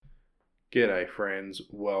G'day friends,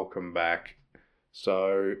 welcome back.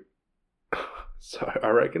 So, so I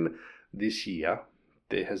reckon this year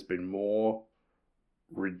there has been more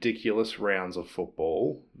ridiculous rounds of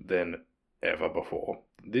football than ever before.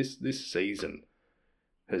 This season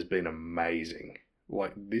has been amazing.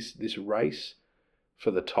 Like this race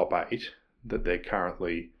for the top 8 that we're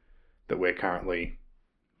currently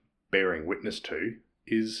bearing witness to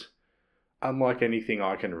is unlike anything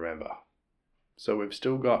I can remember. So we've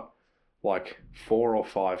still got like 4 or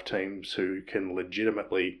 5 teams who can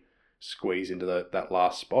legitimately squeeze into that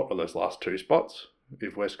last spot or those last 2 spots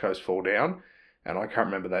if West Coast fall down, and I can't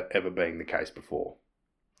remember that ever being the case before.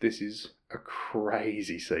 This is a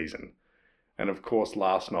crazy season. And of course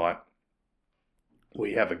last night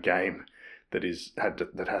we have a game that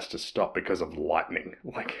has to stop because of lightning.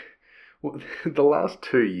 The last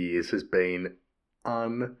 2 years has been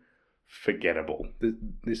unforgettable.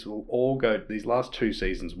 These last 2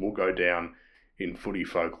 seasons will go down in footy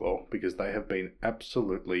folklore because they have been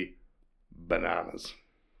absolutely bananas.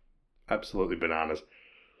 Absolutely bananas.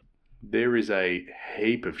 There is a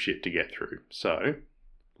heap of shit to get through, so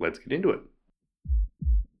let's get into it.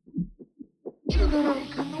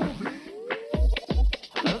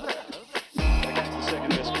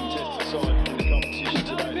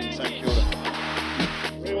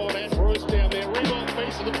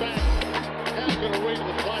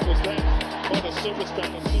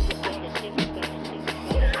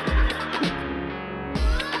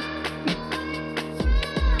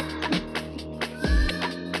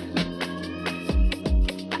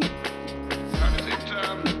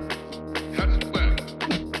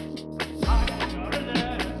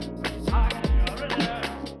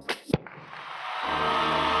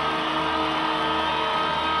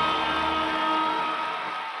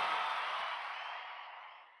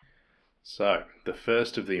 So, the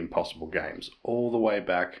first of the impossible games, all the way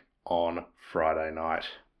back on Friday night.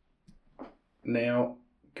 Now,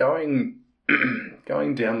 going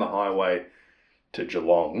down the highway to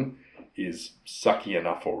Geelong is sucky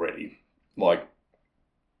enough already. Like,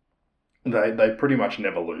 they pretty much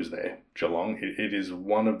never lose there, Geelong. It is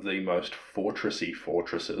one of the most fortressy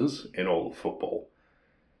fortresses in all of football.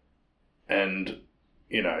 And,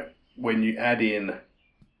 when you add in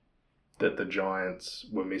that the Giants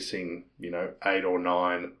were missing, 8 or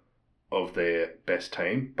 9 of their best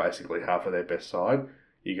team, basically half of their best side,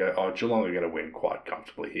 you go, oh, Geelong are going to win quite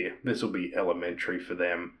comfortably here. This will be elementary for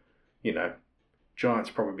them.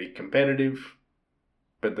 Giants probably be competitive,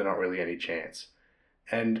 but they're not really any chance.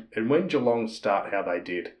 And when Geelong start how they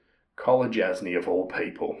did, Kolodjasny of all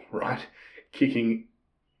people, right, kicking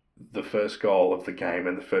the first goal of the game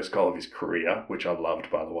and the first goal of his career, which I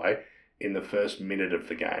loved, by the way, in the first minute of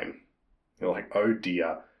the game. You're like, oh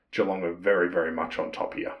dear, Geelong are very, very much on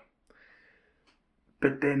top here.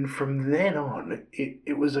 But then from then on,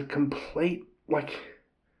 it was a complete,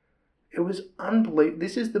 it was unbelievable.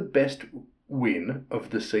 This is the best win of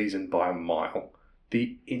the season by a mile.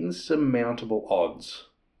 The insurmountable odds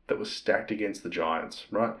that were stacked against the Giants,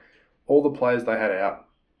 right? All the players they had out,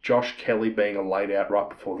 Josh Kelly being a laid out right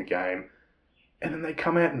before the game, and then they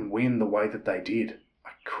come out and win the way that they did.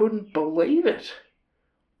 I couldn't believe it.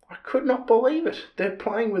 I could not believe it. They're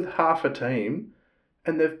playing with half a team,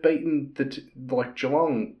 and they've beaten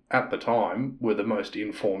Geelong at the time were the most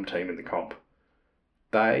informed team in the comp.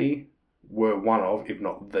 They were one of, if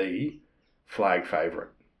not the, flag favourite.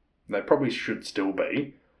 They probably should still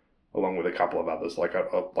be, along with a couple of others.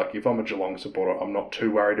 If I'm a Geelong supporter, I'm not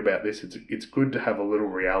too worried about this. It's good to have a little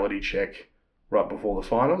reality check right before the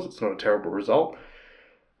finals. It's not a terrible result.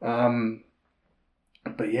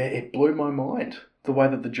 But yeah, it blew my mind, the way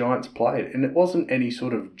that the Giants played. And it wasn't any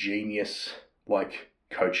sort of genius,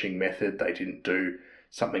 coaching method. They didn't do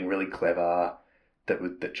something really clever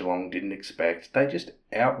that Geelong didn't expect. They just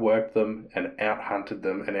outworked them and out-hunted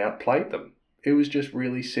them and outplayed them. It was just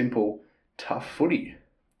really simple, tough footy.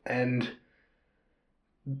 And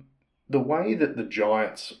the way that the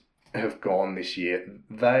Giants have gone this year,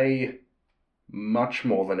 they, much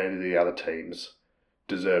more than any of the other teams,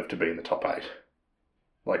 deserve to be in the top 8.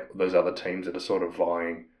 Those other teams that are sort of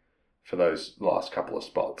vying for those last couple of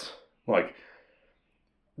spots.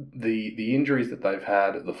 The injuries that they've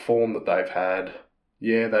had, the form that they've had,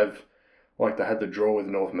 yeah, they had the draw with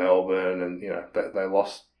North Melbourne and, they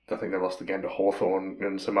lost, I think they lost the game to Hawthorn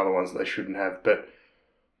and some other ones they shouldn't have, but,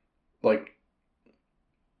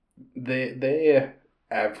 their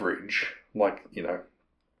average, the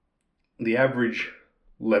average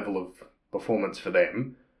level of performance for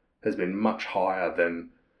them has been much higher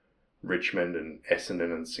than Richmond and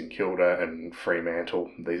Essendon and St Kilda and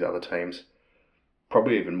Fremantle, these other teams.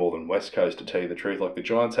 probably even more than West Coast, to tell you the truth. Like, the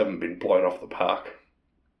Giants haven't been blown off the park.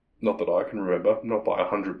 Not that I can remember. Not by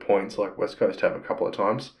 100 points like West Coast have a couple of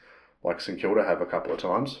times. Like St Kilda have a couple of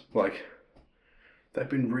times. Like, they've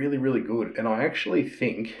been really, really good. And I actually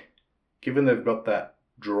think, given they've got that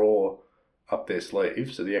draw up their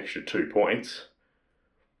sleeve, so the extra 2 points,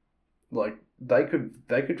 like, they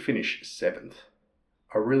could finish 7th.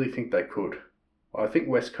 I really think they could. I think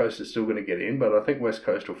West Coast is still going to get in, but I think West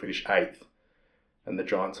Coast will finish 8th and the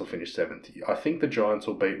Giants will finish 7th. I think the Giants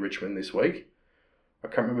will beat Richmond this week. I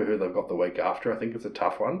can't remember who they've got the week after. I think it's a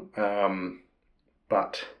tough one.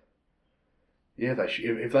 But yeah,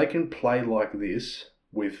 if they can play like this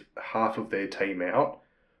with half of their team out,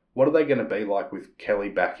 what are they going to be like with Kelly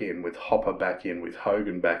back in, with Hopper back in, with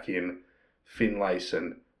Hogan back in,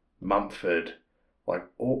 Finlayson, Mumford, like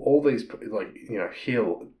all these, like, you know,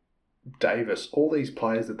 Hill, Davis, all these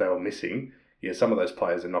players that they were missing. Yeah, some of those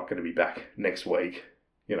players are not going to be back next week,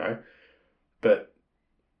 you know, but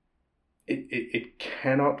it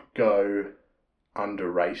cannot go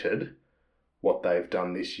underrated what they've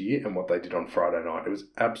done this year and what they did on Friday night. It was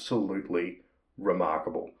absolutely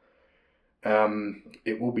remarkable.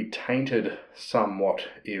 It will be tainted somewhat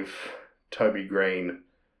if Toby Green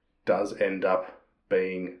does end up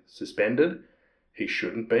being suspended. He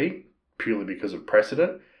shouldn't be, purely because of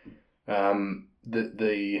precedent.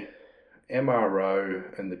 The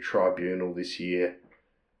MRO and the tribunal this year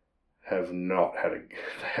haven't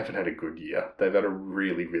had a good year. They've had a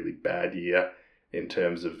really, really bad year in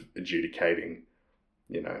terms of adjudicating,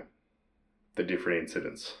 you know, the different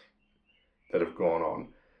incidents that have gone on.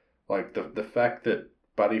 Like the fact that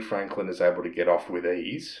Buddy Franklin is able to get off with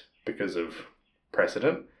ease because of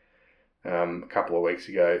precedent. A couple of weeks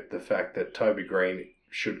ago, the fact that Toby Green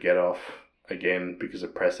should get off again because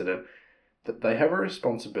of precedent, that they have a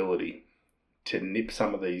responsibility to nip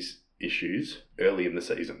some of these issues early in the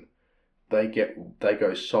season. They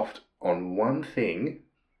go soft on one thing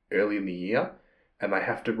early in the year, and they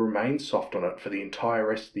have to remain soft on it for the entire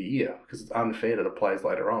rest of the year because it's unfair to the players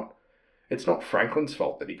later on. It's not Franklin's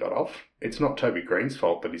fault that he got off. It's not Toby Green's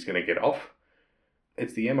fault that he's going to get off.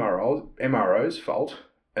 It's the MRO's fault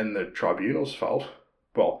and the tribunal's fault.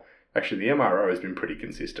 Well, actually, the MRO has been pretty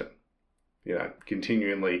consistent. You know,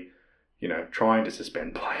 continually, you know, trying to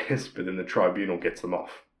suspend players, but then the tribunal gets them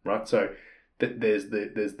off, right? So there's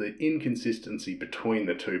the inconsistency between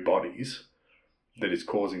the two bodies that is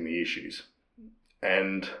causing the issues.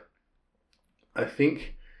 And I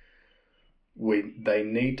think they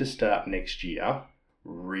need to start next year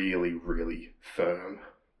really, really firm.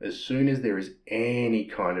 As soon as there is any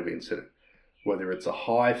kind of incident, whether it's a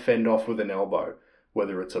high fend off with an elbow,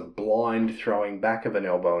 whether it's a blind throwing back of an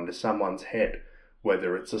elbow into someone's head,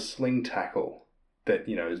 whether it's a sling tackle that,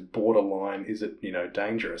 you know, is borderline, is it, you know,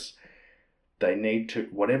 dangerous? They need to,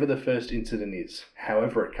 whatever the first incident is,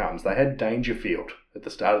 however it comes. They had Dangerfield at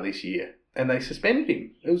the start of this year and they suspended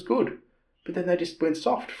him. It was good. But then they just went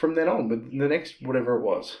soft from then on with the next, whatever it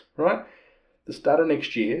was, right? The start of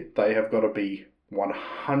next year, they have got to be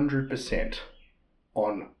 100%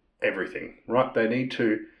 on everything, right? They need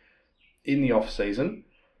to, in the off season,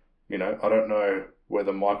 you know, I don't know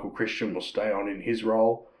whether Michael Christian will stay on in his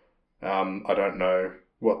role. I don't know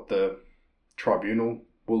what the tribunal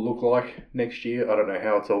will look like next year. I don't know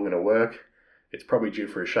how it's all going to work. It's probably due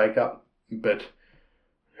for a shake-up. But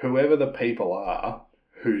whoever the people are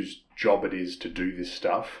whose job it is to do this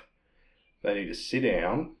stuff, they need to sit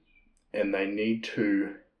down and they need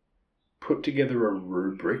to put together a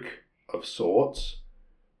rubric of sorts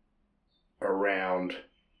around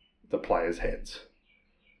the players' heads.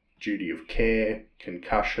 Duty of care,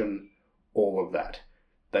 concussion, all of that.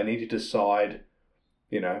 They need to decide,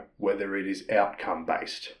 you know, whether it is outcome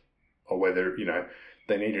based or whether, you know,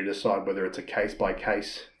 they need to decide whether it's a case by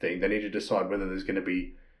case thing. They need to decide whether there's going to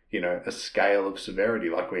be, you know, a scale of severity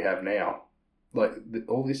like we have now. Like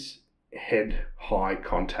all this head high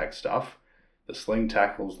contact stuff, the sling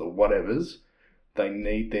tackles, the whatevers, they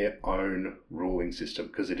need their own ruling system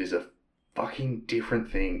because it is a fucking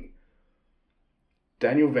different thing.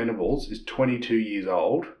 Daniel Venables is 22 years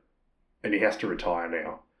old and he has to retire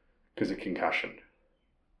now because of concussion.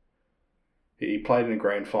 He played in a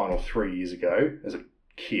grand final 3 years ago as a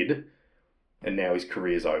kid and now his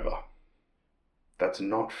career's over. That's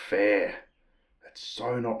not fair. That's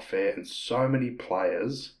so not fair. And so many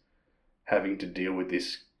players having to deal with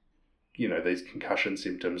this, you know, these concussion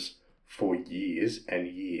symptoms for years and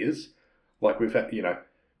years. Like we've had, you know,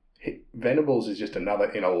 Venables is just another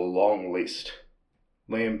in a long list.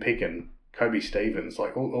 Liam Picken, Kobe Stevens,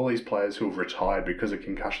 like all these players who have retired because of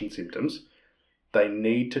concussion symptoms, they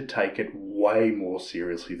need to take it way more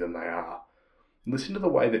seriously than they are. Listen to the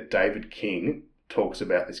way that David King talks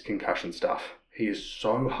about this concussion stuff. He is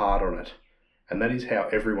so hard on it. And that is how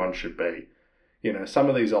everyone should be. You know, some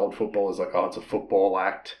of these old footballers like, oh, it's a football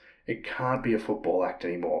act. It can't be a football act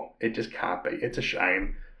anymore. It just can't be. It's a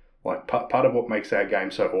shame. Like, part of what makes our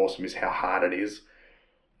game so awesome is how hard it is.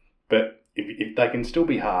 But if they can still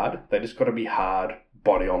be hard, they just got to be hard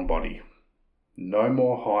body on body. No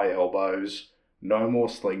more high elbows. No more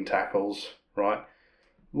sling tackles, right?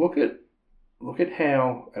 Look at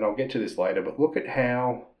how, and I'll get to this later, but look at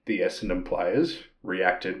how the Essendon players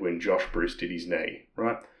reacted when Josh Bruce did his knee,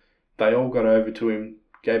 right? They all got over to him,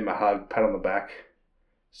 gave him a hug, pat on the back.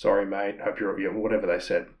 Sorry, mate. Hope you're whatever they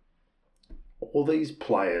said. All these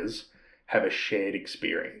players have a shared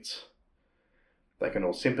experience. They can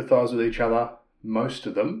all sympathise with each other. Most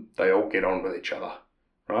of them, they all get on with each other,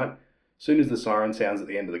 right? As soon as the siren sounds at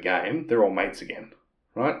the end of the game, they're all mates again,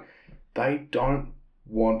 right? They don't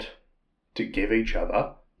want to give each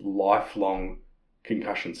other lifelong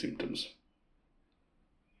concussion symptoms,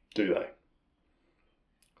 do they?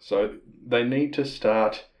 So they need to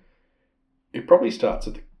start. It probably starts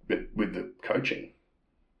with the coaching.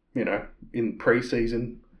 You know, in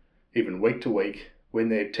pre-season, even week to week, when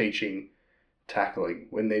they're teaching tackling,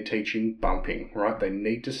 when they're teaching bumping, right? They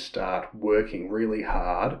need to start working really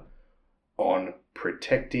hard on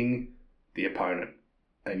protecting the opponent.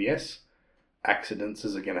 And yes, accidents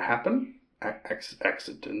are going to happen.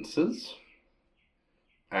 Accidents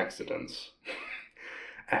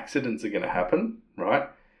are going to happen, right?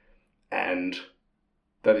 And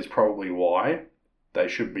that is probably why they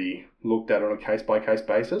should be looked at on a case-by-case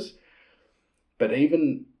basis. But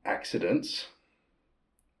even accidents,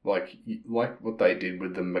 like what they did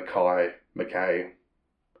with the Mackay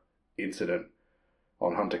incident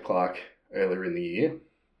on Hunter Clark earlier in the year,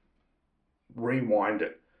 rewind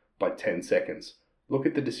it by 10 seconds. Look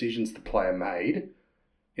at the decisions the player made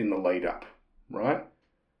in the lead-up, right?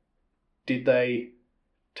 Did they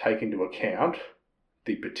take into account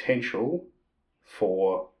the potential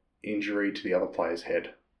for injury to the other player's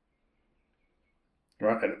head?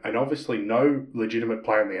 Right? And obviously no legitimate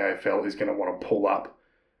player in the AFL is going to want to pull up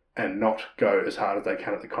and not go as hard as they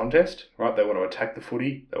can at the contest, right? They want to attack the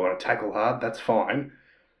footy, they want to tackle hard, that's fine.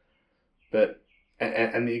 But,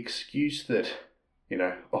 and the excuse that, they've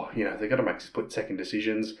got to make split-second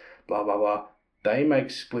decisions, blah, blah, blah. They make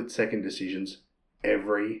split-second decisions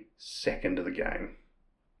every second of the game.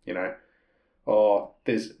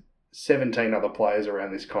 There's 17 other players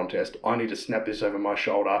around this contest. I need to snap this over my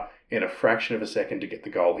shoulder in a fraction of a second to get the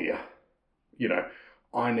goal here.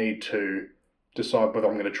 I need to decide whether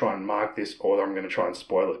I'm going to try and mark this or whether I'm going to try and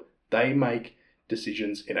spoil it. They make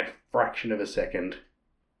decisions in a fraction of a second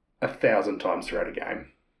 1,000 times throughout a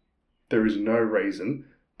game. There is no reason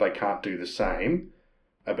they can't do the same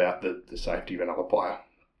about the safety of another player.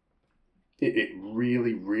 It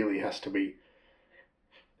really, really has to be...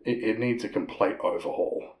 It needs a complete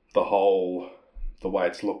overhaul. The way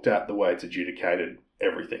it's looked at, the way it's adjudicated,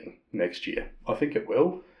 everything next year. I think it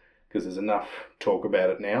will, because there's enough talk about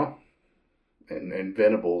it now. And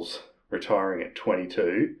Venables retiring at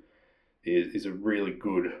 22 is a really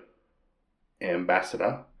good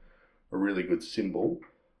ambassador, a really good symbol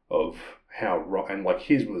of how... And like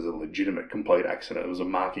his was a legitimate complete accident. It was a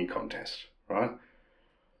marking contest, right?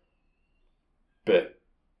 But,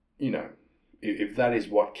 if that is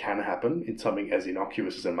what can happen in something as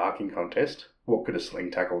innocuous as a marking contest, what could a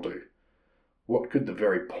sling tackle do? What could the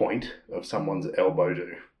very point of someone's elbow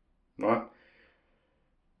do, right?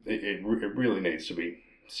 It really needs to be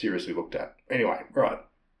seriously looked at. Anyway, right,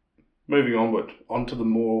 moving onward, onto the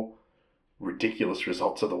more ridiculous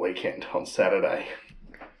results of the weekend on Saturday.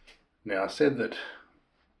 Now, I said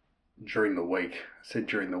during the week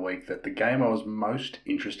that the game I was most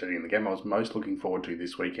interested in, the game I was most looking forward to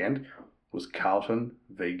this weekend was Carlton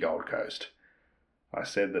v Gold Coast. I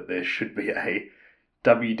said that there should be a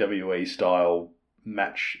WWE style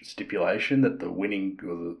match stipulation that the winning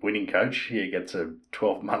coach here gets a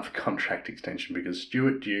 12-month contract extension, because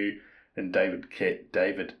Stuart Dew and David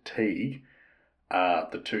Teague are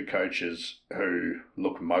the two coaches who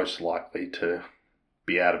look most likely to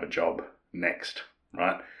be out of a job next,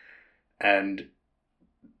 right? And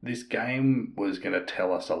this game was going to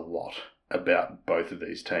tell us a lot about both of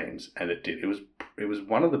these teams, and it did. It was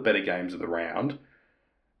one of the better games of the round,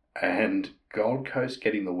 and Gold Coast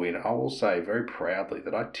getting the win. I will say very proudly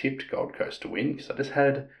that I tipped Gold Coast to win, because I just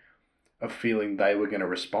had a feeling they were going to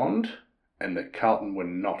respond and that Carlton were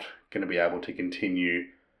not going to be able to continue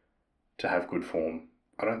to have good form.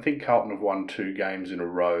 I don't think Carlton have won 2 games in a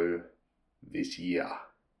row this year.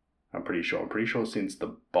 I'm pretty sure. I'm pretty sure since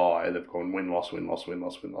the bye, they've gone win, loss, win, loss, win,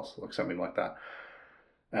 loss, win, loss, like something like that.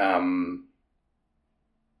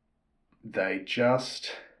 They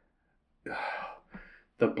just...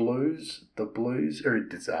 The Blues are a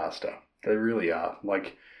disaster. They really are.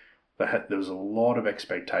 Like, there was a lot of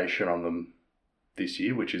expectation on them this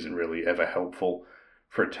year, which isn't really ever helpful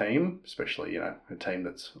for a team, especially, a team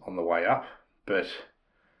that's on the way up. But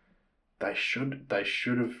they should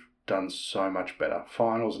have done so much better.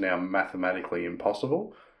 Finals now mathematically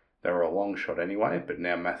impossible. They were a long shot anyway, but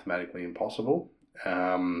now mathematically impossible.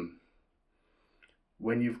 When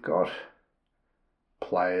you've got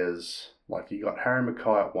players like you got Harry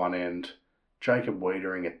Mackay at one end, Jacob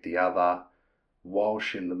Wiedering at the other,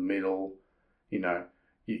 Walsh in the middle,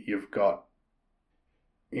 you've got,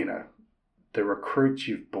 the recruits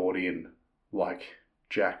you've brought in like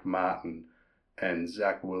Jack Martin and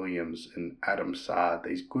Zach Williams and Adam Saad,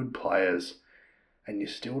 these good players, and you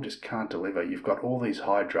still just can't deliver. You've got all these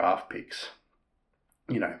high draft picks,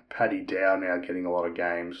 Paddy Dow now getting a lot of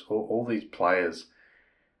games, all these players,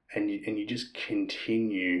 and you just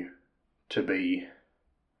continue to be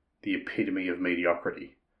the epitome of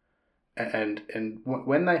mediocrity. And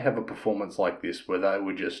when they have a performance like this, where they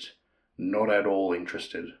were just not at all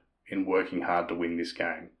interested in working hard to win this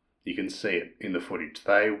game, you can see it in the footage.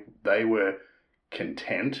 They were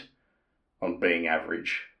content on being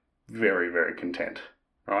average, very, very content,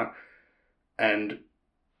 right? And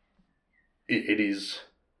it is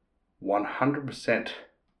 100%.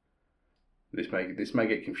 This may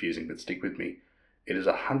get confusing, but stick with me. It is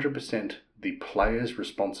 100% the player's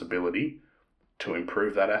responsibility to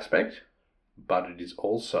improve that aspect, but it is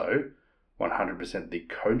also 100% the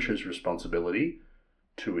coach's responsibility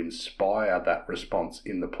to inspire that response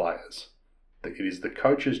in the players. It is the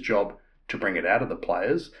coach's job to bring it out of the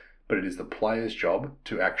players, but it is the players' job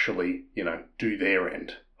to actually, do their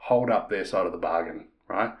end, hold up their side of the bargain,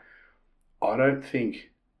 right? I think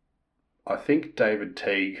David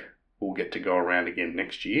Teague will get to go around again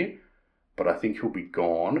next year, but I think he'll be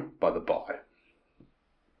gone by the bye.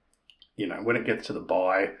 When it gets to the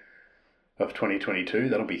bye of 2022,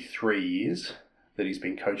 that'll be 3 years that he's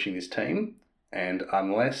been coaching this team, and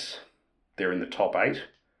unless they're in the top 8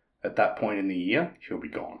 at that point in the year, he'll be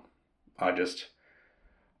gone. I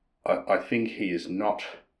think he is not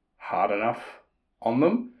hard enough on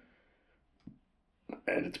them,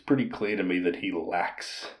 and it's pretty clear to me that he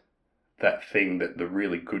lacks that thing that the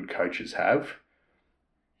really good coaches have,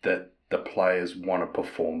 that the players want to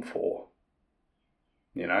perform for,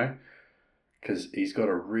 because he's got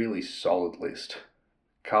a really solid list.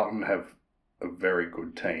 Carlton have a very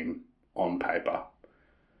good team on paper,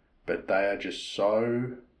 but they are just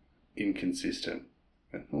so inconsistent.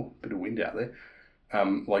 Oh, bit of wind out there.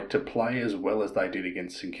 To play as well as they did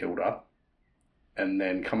against St Kilda, and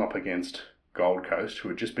then come up against Gold Coast, who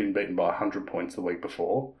had just been beaten by 100 points the week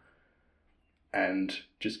before, and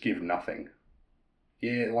just give nothing.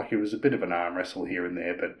 Yeah, it was a bit of an arm wrestle here and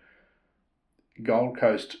there, but Gold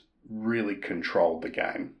Coast really controlled the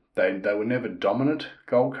game. They were never dominant,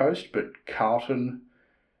 Gold Coast, but Carlton,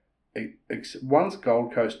 once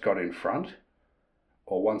Gold Coast got in front,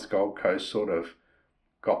 or once Gold Coast sort of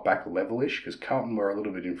got back levelish, because Carlton were a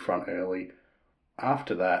little bit in front early,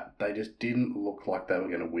 after that, they just didn't look like they were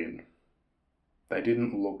going to win. They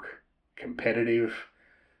didn't look competitive.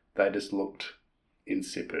 They just looked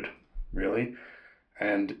insipid, really.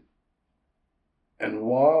 And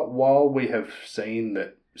while we have seen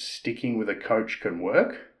that sticking with a coach can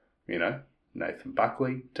work, Nathan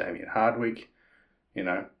Buckley, Damien Hardwick,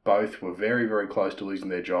 both were very, very close to losing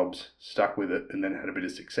their jobs, stuck with it, and then had a bit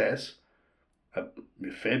of success, a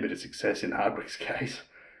fair bit of success in Hardwick's case.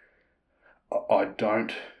 I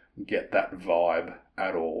don't get that vibe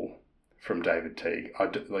at all from David Teague.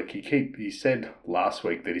 He said last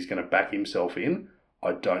week that he's going to back himself in.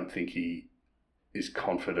 I don't think he is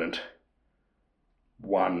confident,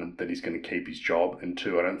 one, that he's going to keep his job, and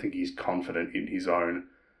two, I don't think he's confident in his own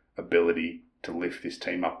ability to lift this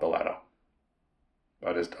team up the ladder.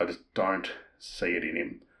 I just don't see it in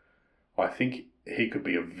him. I think he could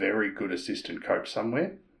be a very good assistant coach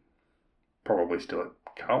somewhere, probably still at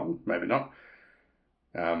Carlton, maybe not,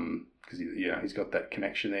 because he's got that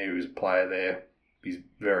connection there. He was a player there. He's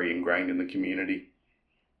very ingrained in the community,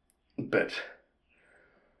 but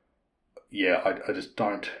yeah, I just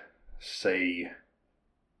don't see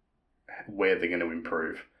where they're going to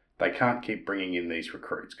improve. They can't keep bringing in these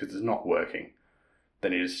recruits because it's not working. They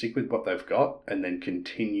need to stick with what they've got and then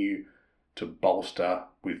continue to bolster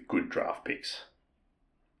with good draft picks.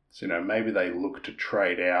 So, maybe they look to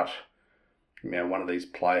trade out, one of these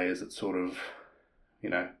players that sort of,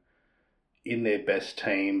 in their best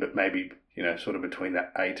team, but maybe, sort of between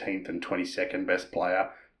that 18th and 22nd best player,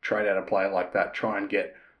 trade out a player like that, try and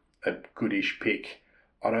get a goodish pick.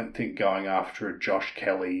 I don't think going after a Josh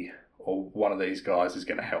Kelly or one of these guys is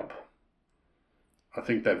going to help. I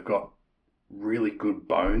think they've got really good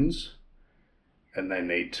bones and they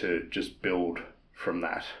need to just build from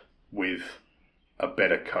that with a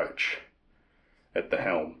better coach at the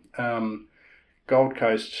helm. Gold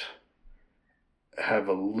Coast they have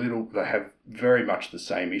very much the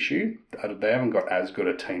same issue. They haven't got as good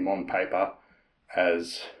a team on paper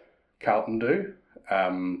as Carlton do,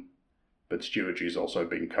 but Stuart Dew's also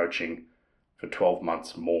been coaching for 12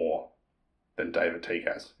 months more than David Teague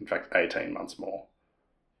has. In fact, 18 months more.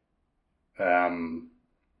 I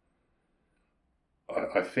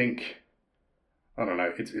think, I don't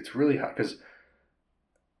know, it's really hard because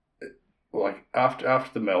like after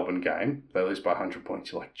the Melbourne game, they lose by 100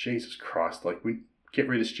 points. You're like, Jesus Christ, like we get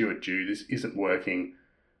rid of Stuart Dew. This isn't working.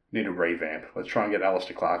 Need a revamp. Let's try and get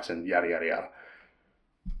Alistair Clarkson, yada, yada, yada.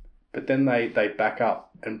 But then they back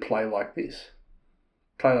up and play like this.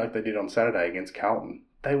 Play like they did on Saturday against Carlton.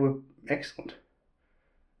 They were excellent.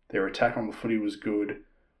 Their attack on the footy was good.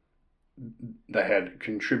 They had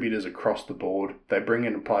contributors across the board. They bring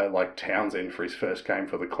in a player like Townsend for his first game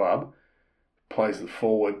for the club. Plays the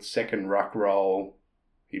forward, second ruck role.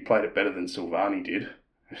 He played it better than Silvani did.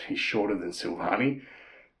 He's shorter than Silvani.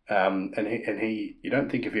 And he you don't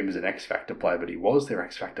think of him as an X-Factor player, but he was their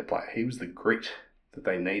X-Factor player. He was the grit that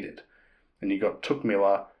they needed. And you got Touk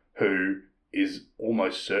Miller, who is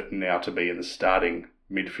almost certain now to be in the starting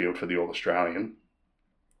midfield for the All-Australian.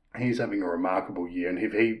 He's having a remarkable year, and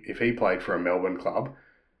if he played for a Melbourne club,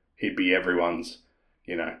 he'd be everyone's,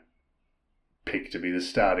 pick to be the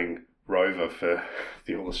starting rover for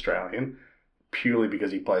the All-Australian. Purely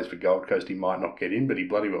because he plays for Gold Coast, he might not get in, but he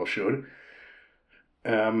bloody well should.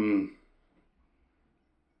 And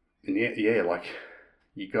like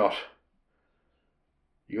you got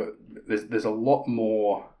there's a lot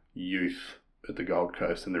more youth at the Gold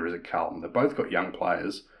Coast than there is at Carlton. They've both got young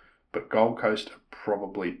players, but Gold Coast are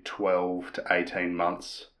probably 12 to 18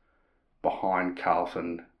 months behind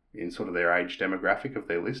Carlton in sort of their age demographic of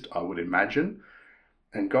their list, I would imagine.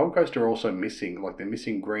 And Gold Coast are also missing, they're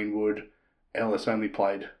missing Greenwood. Ellis only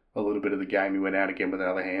played a little bit of the game. He went out again with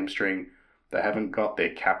another hamstring. They haven't got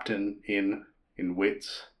their captain in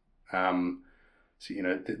Witts. So,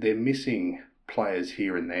 they're missing players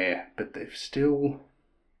here and there, but they've still,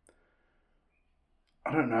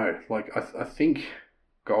 I don't know, I think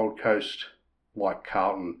Gold Coast, like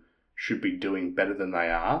Carlton, should be doing better than they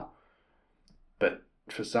are. But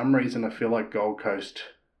for some reason, I feel like Gold Coast,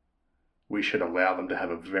 we should allow them to have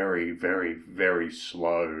a very, very, very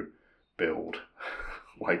slow build.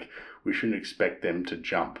 We shouldn't expect them to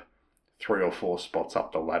jump 3 or 4 spots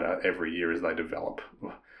up the ladder every year as they develop.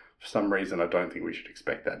 For some reason, I don't think we should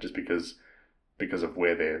expect that just because of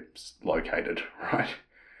where they're located, right?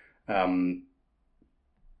 The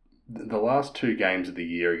last 2 games of the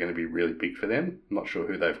year are going to be really big for them. I'm not sure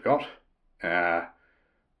who they've got.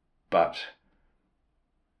 But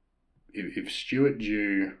if Stuart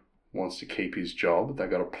Dew wants to keep his job, they've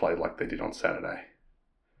got to play like they did on Saturday.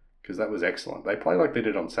 Because that was excellent. They play like they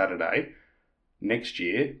did on Saturday. Next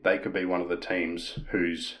year, they could be one of the teams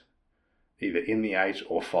who's either in the 8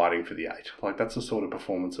 or fighting for the 8. That's the sort of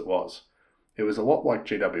performance it was. It was a lot like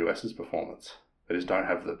GWS's performance. They just don't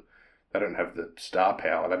have the star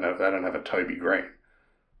power. They don't have a Toby Green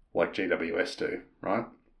like GWS do, right?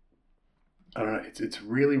 I don't know. It's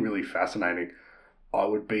really, really fascinating. I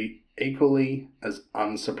would be equally as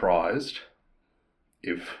unsurprised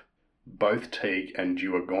if both Teague and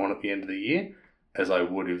Dew are gone at the end of the year as I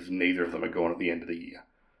would if neither of them are gone at the end of the year.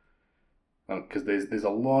 Because there's a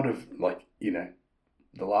lot of, the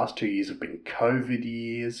last 2 years have been COVID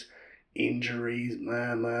years, injuries,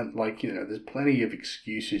 there's plenty of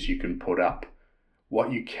excuses you can put up.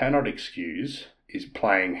 What you cannot excuse is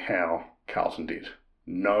playing how Carlton did.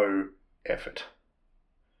 No effort.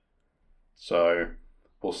 So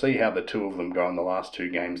we'll see how the 2 of them go in the last 2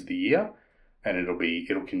 games of the year, and it'll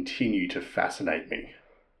continue to fascinate me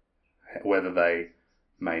whether they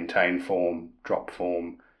maintain form, drop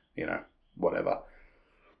form, whatever.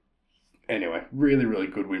 Anyway, really, really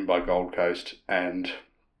good win by Gold Coast, and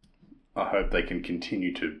I hope they can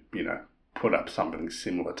continue to, put up something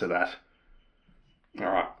similar to that. All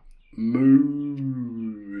right,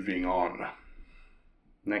 moving on.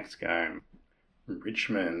 Next game.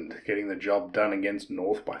 Richmond getting the job done against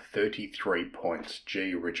North by 33 points.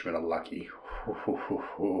 Gee, Richmond are lucky.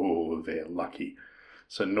 They're lucky.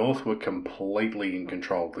 So North were completely in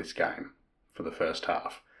control of this game for the first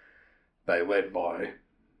half. They led by,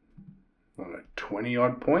 I don't know, 20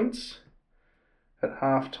 odd points at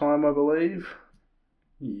half time, I believe.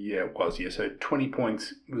 Yeah, it was. Yeah, so 20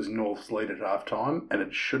 points was North's lead at half time, and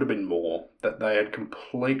it should have been more. That they had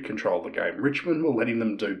complete control of the game. Richmond were letting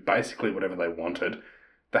them do basically whatever they wanted.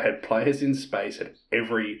 They had players in space at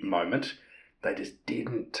every moment. They just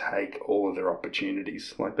didn't take all of their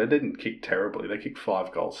opportunities. Like, they didn't kick terribly. They kicked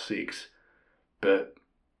 5 goals, 6. But,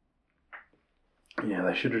 yeah,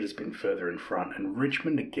 they should have just been further in front. And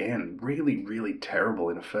Richmond, again, really, really terrible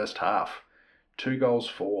in the first half. 2 goals,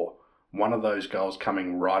 4. One of those goals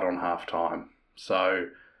coming right on half time. So,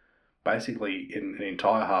 basically, in an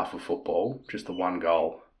entire half of football, just the one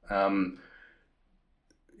goal. I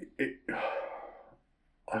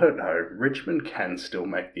don't know. Richmond can still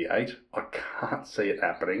make the 8. I can't see it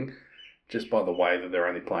happening just by the way that they're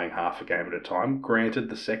only playing half a game at a time. Granted,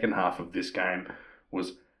 the second half of this game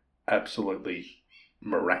was absolutely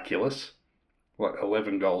miraculous. Like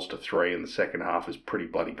 11 goals to 3 in the second half is pretty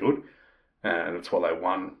bloody good. And that's why they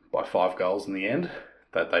won by 5 goals in the end.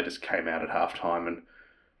 That they just came out at half time and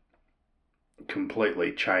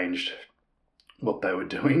completely changed what they were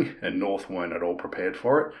doing, and North weren't at all prepared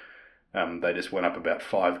for it. They just went up about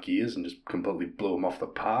 5 gears and just completely blew them off the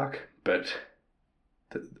park. But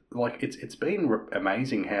it's been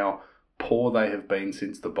amazing how poor they have been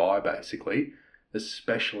since the bye, basically,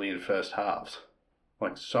 especially in first halves.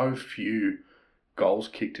 Like, so few goals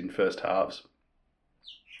kicked in first halves.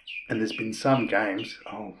 And there's been some games,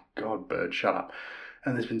 oh God, Bird, shut up.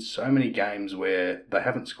 And there's been so many games where they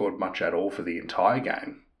haven't scored much at all for the entire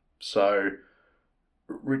game. So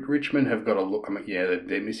Richmond have got to look, I mean, yeah,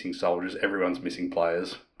 they're missing soldiers, everyone's missing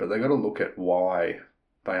players, but they've got to look at why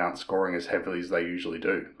they aren't scoring as heavily as they usually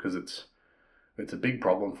do, because it's a big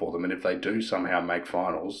problem for them. And if they do somehow make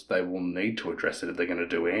finals, they will need to address it if they're going to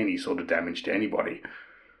do any sort of damage to anybody.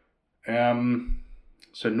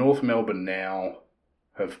 So North Melbourne now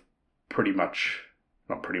have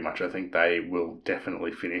I think they will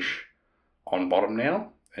definitely finish on bottom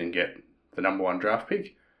now and get the number 1 draft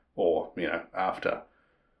pick, or, after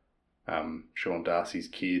Sean Darcy's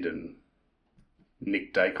kid and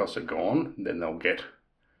Nick Dacos are gone, then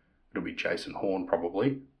it'll be Jason Horn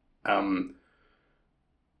probably.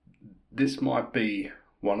 This might be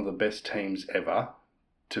one of the best teams ever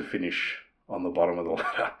to finish on the bottom of the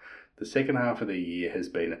ladder. The second half of the year has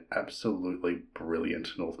been absolutely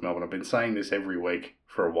brilliant, North Melbourne. I've been saying this every week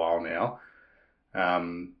for a while now.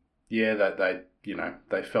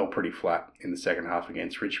 They fell pretty flat in the second half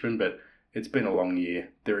against Richmond, but it's been a long year.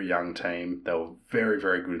 They're a young team. They were very,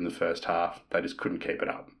 very good in the first half. They just couldn't keep it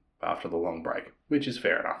up after the long break, which is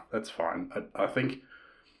fair enough. That's fine. I think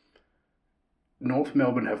North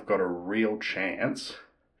Melbourne have got a real chance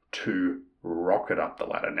to rocket up the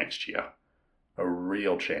ladder next year. A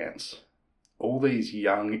real chance. All these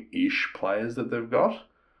young-ish players that they've got,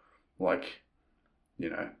 like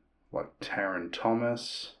Taron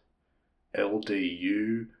Thomas,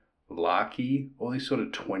 LDU, Larkey, all these sort of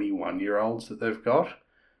 21-year-olds that they've got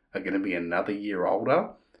are going to be another year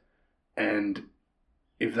older. And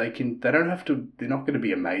if they're not going to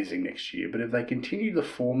be amazing next year, but if they continue the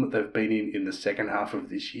form that they've been in the second half of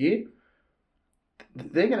this year,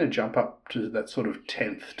 they're going to jump up to that sort of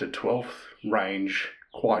 10th to 12th range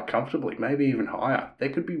quite comfortably, maybe even higher. They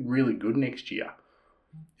could be really good next year.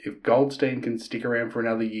 If Goldstein can stick around for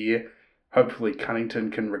another year, hopefully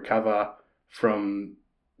Cunnington can recover from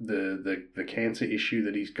the cancer issue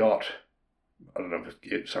that he's got. I don't know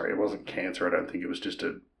it wasn't cancer. I don't think it was just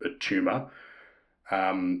a tumour.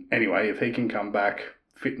 Anyway, if he can come back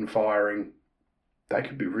fit and firing, they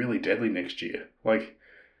could be really deadly next year.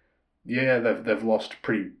 Yeah, they've lost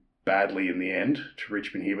pretty badly in the end to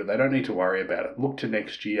Richmond here, but they don't need to worry about it. Look to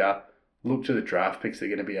next year. Look to the draft picks they're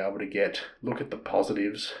going to be able to get. Look at the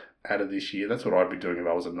positives out of this year. That's what I'd be doing if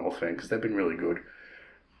I was a North fan, because they've been really good.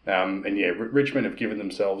 Richmond have given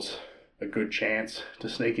themselves a good chance to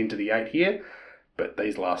sneak into the 8 here, but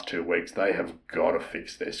these last 2 weeks, they have got to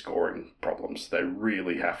fix their scoring problems. They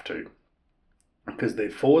really have to, because their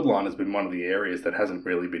forward line has been one of the areas that hasn't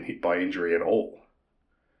really been hit by injury at all.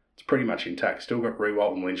 It's pretty much intact. Still got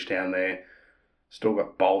Rewalt and Lynch down there. Still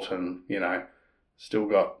got Bolton, Still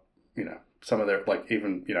got, some of their,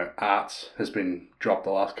 Arts has been dropped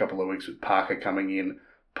the last couple of weeks with Parker coming in.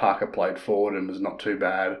 Parker played forward and was not too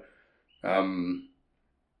bad.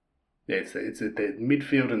 It's their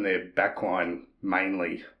midfield and their backline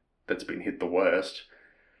mainly that's been hit the worst.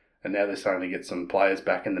 And now they're starting to get some players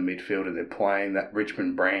back in the midfield and they're playing that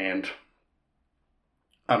Richmond brand.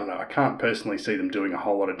 I don't know. I can't personally see them doing a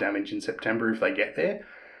whole lot of damage in September if they get there.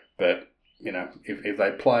 But, if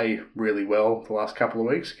they play really well the last couple of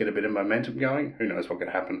weeks, get a bit of momentum going, who knows what could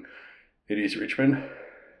happen. It is Richmond.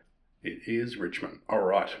 It is Richmond. All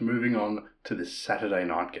right, moving on to the Saturday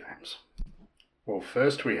night games. Well,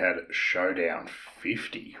 first we had Showdown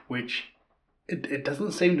 50, which it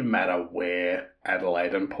doesn't seem to matter where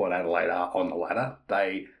Adelaide and Port Adelaide are on the ladder.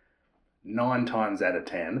 They, 9 times out of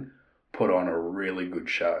 10, put on a really good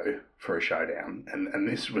show for a showdown. And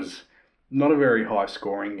this was not a very high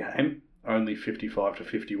scoring game, only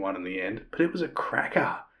 55-51 in the end, but it was a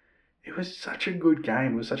cracker. It was such a good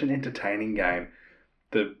game. It was such an entertaining game.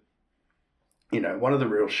 One of the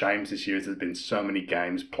real shames this year is there's been so many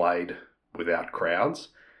games played without crowds.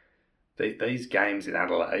 These games in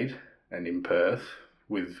Adelaide and in Perth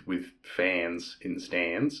with fans in the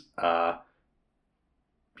stands are,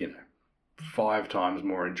 5 times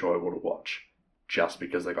more enjoyable to watch just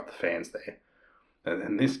because they got the fans there.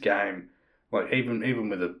 And this game, like even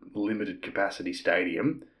with a limited capacity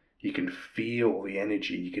stadium, you can feel the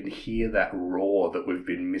energy. You can hear that roar that we've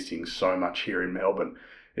been missing so much here in Melbourne.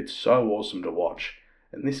 It's so awesome to watch.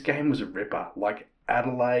 And this game was a ripper. Like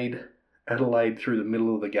Adelaide through the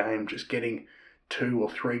middle of the game, just getting 2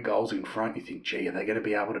 or 3 goals in front. You think, gee, are they going to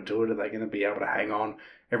be able to do it? Are they going to be able to hang on?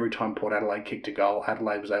 Every time Port Adelaide kicked a goal,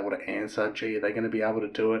 Adelaide was able to answer. Gee, are they going to be able to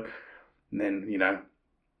do it? And then,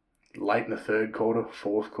 late in the third quarter,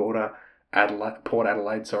 fourth quarter, Port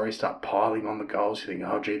Adelaide, start piling on the goals. You think,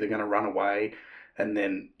 oh, gee, they're going to run away. And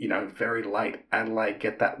then, very late, Adelaide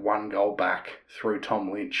get that 1 goal back through Tom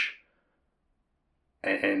Lynch.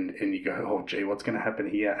 And you go, oh, gee, what's going to happen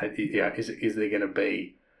here? Is there going to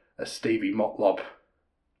be a Stevie Motlop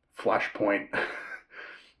flashpoint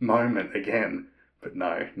moment again? But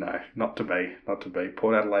no, not to be.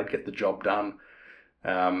 Port Adelaide get the job done.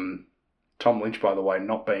 Tom Lynch, by the way,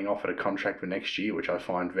 not being offered a contract for next year, which I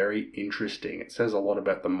find very interesting. It says a lot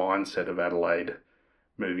about the mindset of Adelaide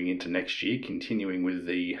moving into next year, continuing with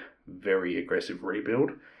the very aggressive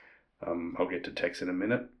rebuild. I'll get to Tex in a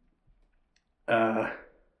minute. How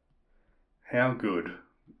good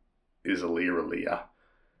is Aliir?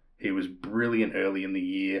 He was brilliant early in the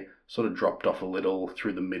year, sort of dropped off a little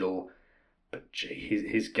through the middle. But gee,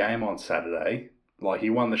 his game on Saturday, he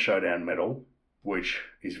won the Showdown medal, which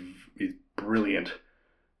is brilliant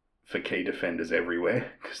for key defenders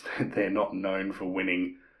everywhere because they're not known for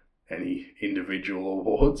winning any individual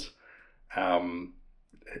awards.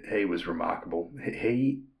 He was remarkable.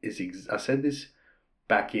 He is. I said this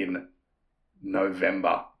back in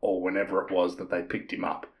November or whenever it was that they picked him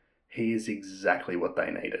up. He is exactly what they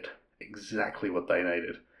needed.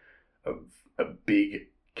 A big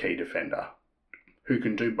key defender who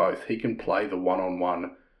can do both. He can play the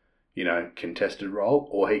one-on-one, contested role,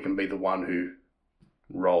 or he can be the one who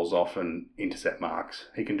rolls off and intercept marks.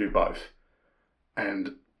 He can do both.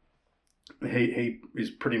 And he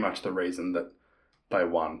is pretty much the reason that they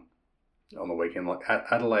won on the weekend.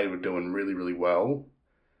 Adelaide were doing really, really well,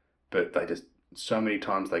 but they just, so many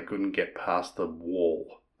times they couldn't get past the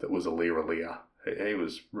wall that was Aliir. He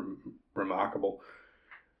was remarkable.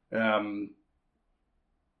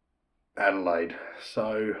 Adelaide.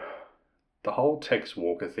 So the whole Tex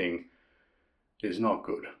Walker thing is not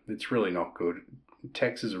good. It's really not good.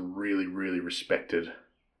 Tex is a really, really respected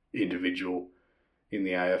individual in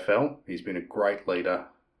the AFL. He's been a great leader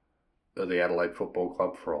of the Adelaide Football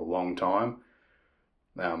Club for a long time.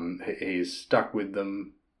 He's stuck with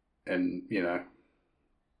them and,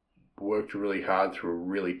 worked really hard through a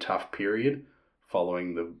really tough period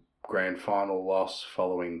following the grand final loss,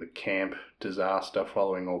 following the camp disaster,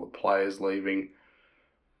 following all the players leaving.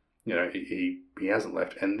 He hasn't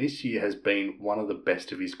left. And this year has been one of the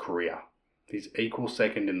best of his career. He's equal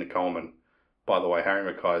second in the Coleman. By the way, Harry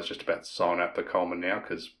Mackay is just about to sign up the Coleman now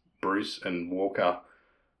because Bruce and Walker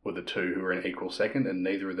were the 2 who were in equal second, and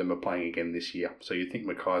neither of them are playing again this year. So you think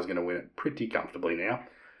Mackay is going to win it pretty comfortably now.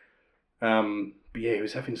 But yeah, he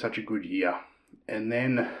was having such a good year. And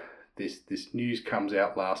then this news comes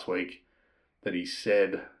out last week that he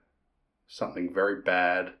said something very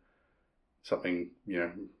bad, something,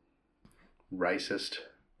 racist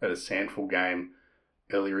at a Sandford game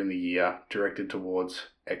earlier in the year, directed towards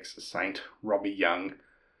ex-Saint Robbie Young.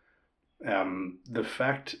 The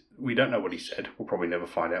fact, we don't know what he said, we'll probably never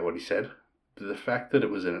find out what he said, but the fact that it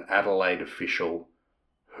was an Adelaide official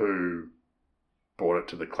who brought it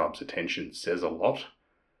to the club's attention says a lot.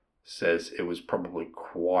 Says it was probably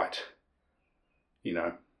quite,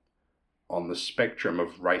 on the spectrum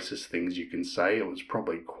of racist things you can say, it was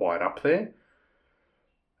probably quite up there.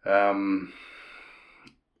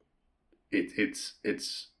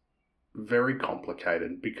 It's very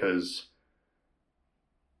complicated because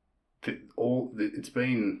it's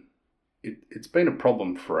been a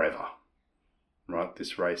problem forever, right?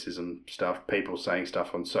 This racism stuff, people saying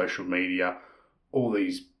stuff on social media, all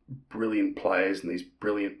these brilliant players and these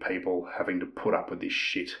brilliant people having to put up with this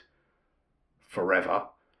shit forever.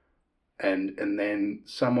 And then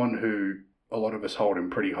someone who a lot of us hold in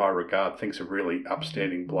pretty high regard, thinks a really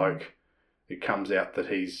upstanding bloke, it comes out that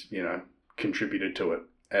he's, contributed to it.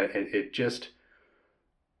 And it just,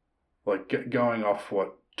 like, going off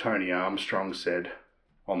what Tony Armstrong said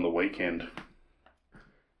on the weekend,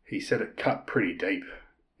 he said it cut pretty deep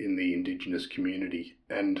in the Indigenous community.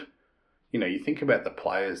 And, you think about the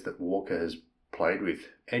players that Walker has played with.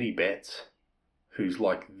 Eddie Betts, who's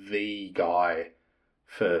like the guy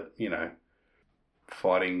for,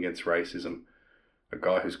 fighting against racism. A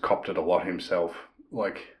guy who's copped it a lot himself.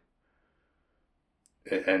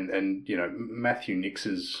 And Matthew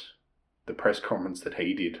Nix's, the press conference that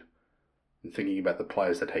he did, and thinking about the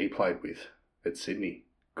players that he played with at Sydney.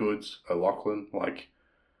 Goods, O'Loughlin,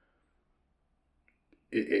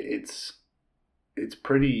 it's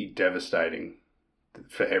pretty devastating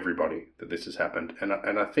for everybody that this has happened. And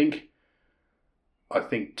I think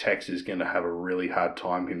Tex is going to have a really hard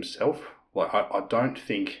time himself. I don't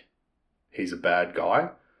think he's a bad guy.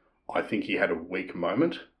 I think he had a weak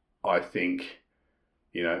moment. I think,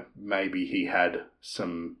 maybe he had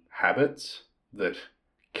some habits that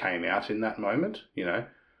came out in that moment.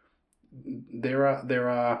 There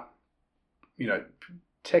are,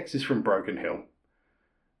 Tex is from Broken Hill.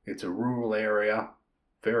 It's a rural area,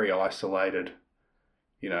 very isolated.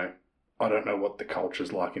 I don't know what the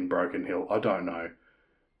culture's like in Broken Hill. I don't know.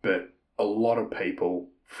 But a lot of people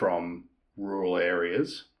from rural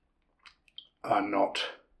areas are not,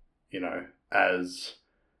 as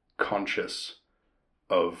conscious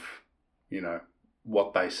of,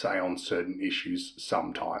 what they say on certain issues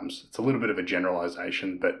sometimes. It's a little bit of a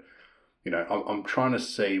generalization, but, I'm trying to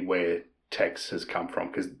see where Tex has come from,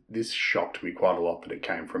 because this shocked me quite a lot that it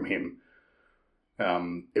came from him.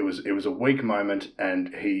 It was a weak moment,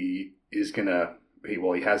 and he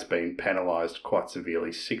has been penalised quite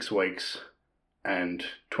severely. 6 weeks and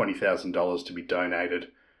 $20,000 to be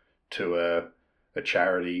donated to a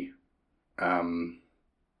charity,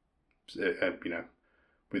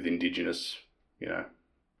 with Indigenous,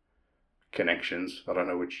 connections. I don't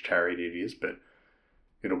know which charity it is, but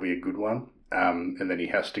it'll be a good one. And then he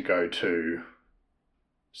has to go to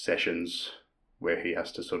sessions where he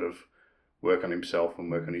has to sort of work on himself and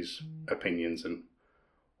work on his opinions and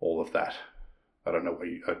all of that. I don't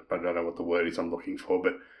know what the word is I'm looking for,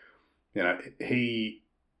 but he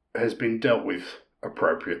has been dealt with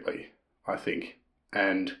appropriately, I think.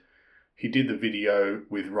 And he did the video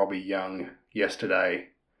with Robbie Young yesterday,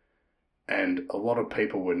 and a lot of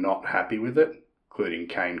people were not happy with it, including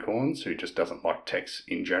Kane Corns, who just doesn't like Tex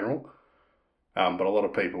in general. But a lot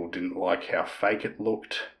of people didn't like how fake it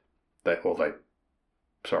looked. They thought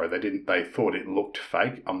it looked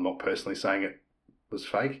fake. I'm not personally saying it was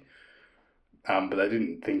fake. But they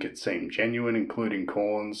didn't think it seemed genuine, including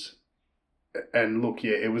Corns. And look,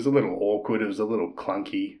 yeah, it was a little awkward. It was a little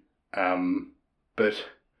clunky. But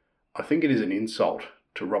I think it is an insult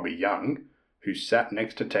to Robbie Young, who sat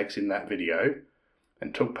next to Tex in that video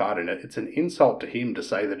and took part in it. It's an insult to him to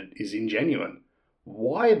say that it is ingenuine.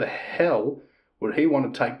 Why the hell would he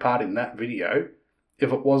want to take part in that video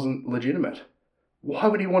if it wasn't legitimate? Why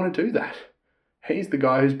would he want to do that? He's the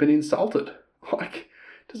guy who's been insulted. It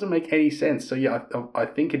doesn't make any sense. So yeah, I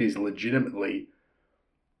think it is legitimately,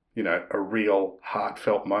 a real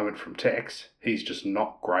heartfelt moment from Tex. He's just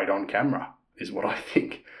not great on camera, is what I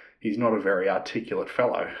think. He's not a very articulate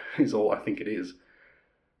fellow, is all I think it is.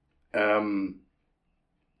 I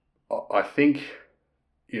think,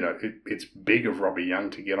 it's big of Robbie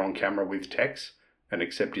Young to get on camera with Tex and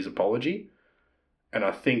accept his apology. And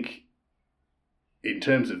I think in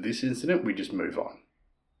terms of this incident, we just move on.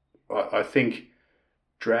 I think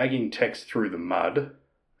dragging Tex through the mud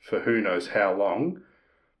for who knows how long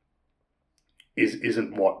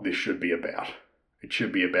isn't what this should be about. It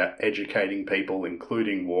should be about educating people,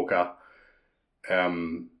 including Walker,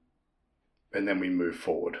 and then we move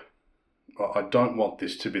forward. I don't want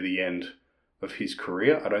this to be the end of his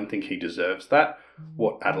career. I don't think he deserves that.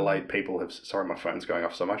 What Adelaide people have... Sorry, my phone's going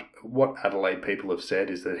off so much. What Adelaide people have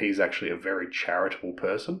said is that he's actually a very charitable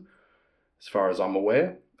person, as far as I'm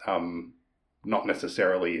aware. Not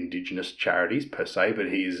necessarily Indigenous charities per se,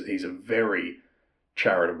 but he's a very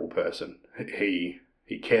charitable person. He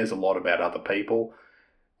cares a lot about other people.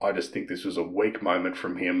 I just think this was a weak moment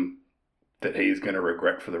from him that he is going to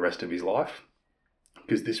regret for the rest of his life,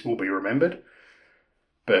 because this will be remembered.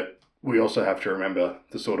 But we also have to remember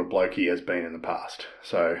the sort of bloke he has been in the past.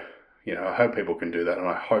 So, I hope people can do that, and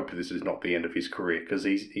I hope this is not the end of his career, because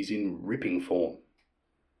he's in ripping form.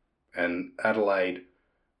 And Adelaide,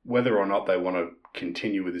 whether or not they want to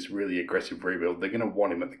continue with this really aggressive rebuild, they're going to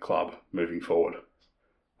want him at the club moving forward.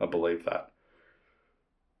 I believe that.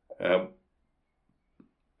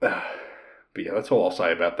 But yeah, that's all I'll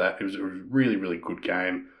say about that. It was a really, really good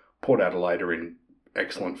game. Port Adelaide are in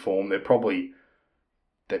excellent form. They're probably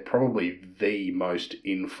the most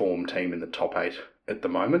informed team in the top 8 at the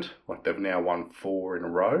moment. Like, they've now won 4 in a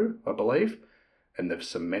row, I believe, and they've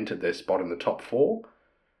cemented their spot in the top 4.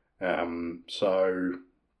 So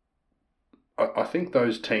I think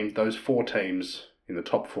those 4 teams in the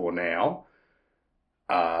top 4 now,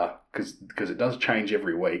 because it does change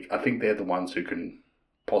every week, I think they're the ones who can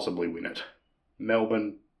possibly win it.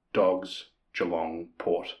 Melbourne, Dogs, Geelong,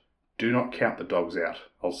 Port. Do not count the Dogs out.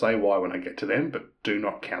 I'll say why when I get to them, but do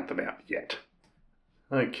not count them out yet.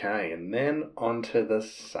 Okay, and then on to the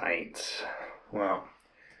Saints. Well,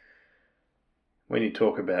 when you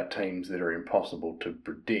talk about teams that are impossible to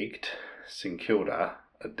predict, St Kilda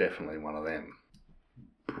are definitely one of them.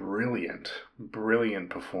 Brilliant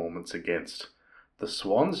performance against the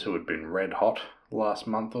Swans, who had been red hot last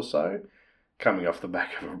month or so, coming off the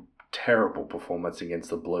back of a terrible performance against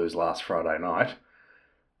the Blues last Friday night.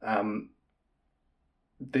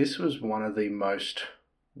 This was one of the most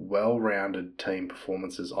well-rounded team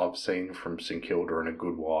performances I've seen from St Kilda in a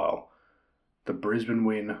good while. The Brisbane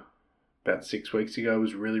win about 6 weeks ago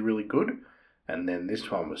was really, really good. And then this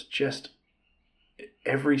one was just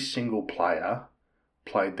every single player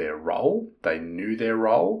played their role. They knew their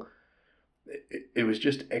role. It was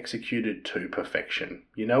just executed to perfection.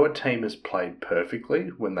 You know, a team has played perfectly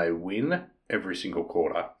when they win every single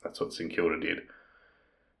quarter. That's what St Kilda did.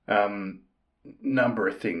 Number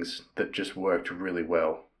of things that just worked really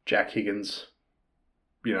well. Jack Higgins,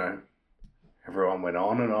 everyone went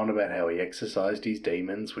on and on about how he exercised his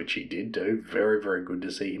demons, which he did do. Very, very good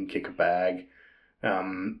to see him kick a bag.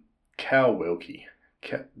 Cal Wilkie.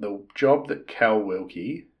 The job that Cal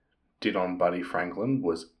Wilkie did on Buddy Franklin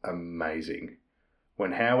was amazing.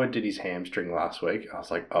 When Howard did his hamstring last week, I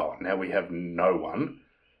was like, oh, now we have no one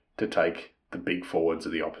to take the big forwards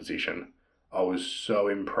of the opposition. I was so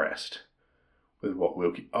impressed with what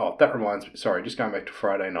Wilkie... Oh, that reminds me, sorry, just going back to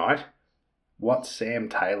Friday night, what Sam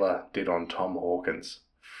Taylor did on Tom Hawkins.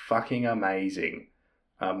 Fucking amazing.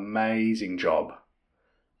 Amazing job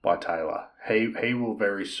by Taylor. He will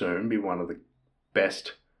very soon be one of the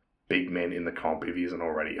best big men in the comp if he isn't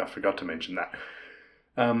already. I forgot to mention that.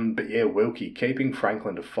 But yeah, Wilkie keeping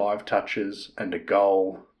Franklin to 5 touches and a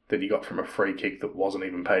goal that he got from a free kick that wasn't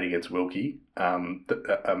even paid against Wilkie.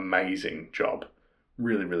 Amazing job.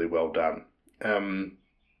 Really, really well done.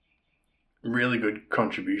 Really good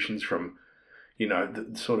contributions from,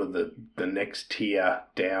 the next tier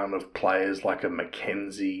down of players like a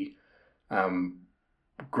Mackenzie.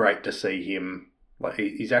 Great to see him. Like,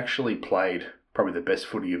 he's actually played probably the best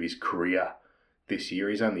footy of his career this year.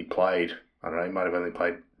 He's only played, I don't know, he might have only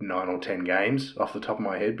played 9 or 10 games off the top of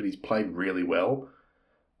my head, but he's played really well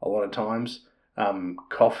a lot of times.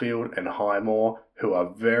 Caulfield and Highmore, who are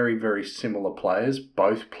very, very similar players,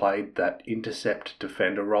 both played that intercept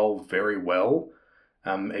defender role very well,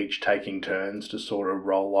 each taking turns to sort of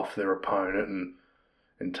roll off their opponent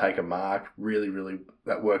and take a mark. Really, really,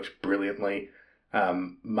 that works brilliantly.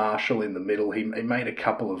 Marshall in the middle, he made a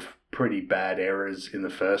couple of pretty bad errors in the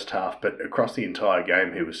first half, but across the entire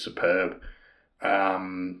game he was superb.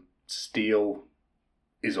 Steele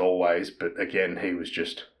is always, but again, he was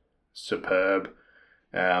just superb.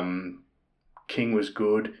 King was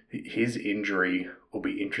good. His injury will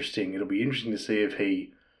be interesting. It'll be interesting to see if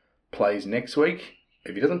he plays next week.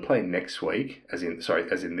 If he doesn't play next week, as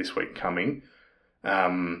in this week coming,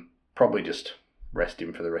 probably just rest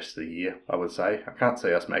him for the rest of the year, I would say. I can't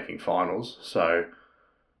see us making finals, so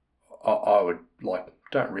I would,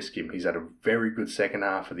 don't risk him. He's had a very good second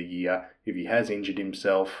half of the year. If he has injured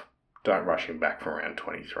himself, don't rush him back for round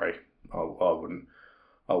 23. I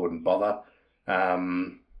wouldn't bother.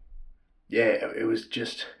 It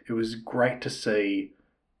was great to see.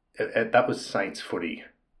 That was Saints footy.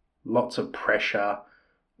 Lots of pressure,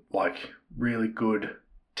 really good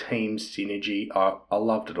team synergy. I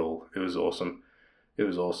loved it all. It was awesome.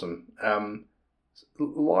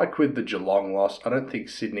 Like with the Geelong loss, I don't think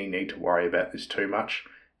Sydney need to worry about this too much.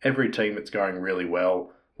 Every team that's going really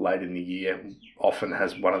well late in the year often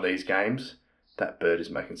has one of these games. That bird is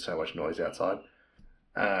making so much noise outside.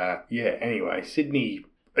 Anyway, Sydney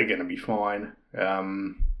are going to be fine.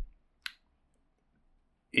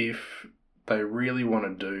 If they really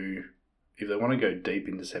want to go deep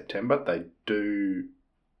into September, they do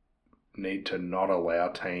need to not allow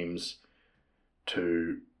teams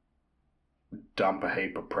to dump a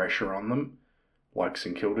heap of pressure on them like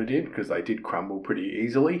St Kilda did, because they did crumble pretty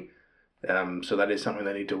easily. So that is something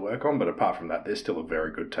they need to work on. But apart from that, they're still a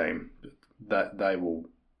very good team. That they will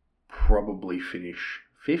probably finish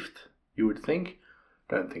 5th, you would think.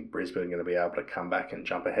 Don't think Brisbane are going to be able to come back and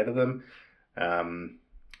jump ahead of them.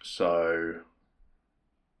 So,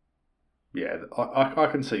 yeah, I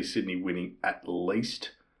can see Sydney winning at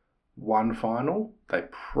least one final. They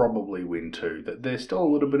probably win 2. They're still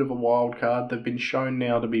a little bit of a wild card. They've been shown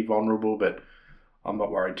now to be vulnerable, but I'm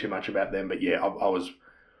not worried too much about them. But yeah, I was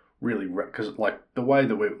really, because like the way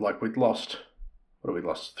that we'd lost, what have we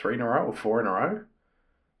lost, 3 in a row or 4 in a row?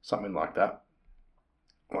 Something like that.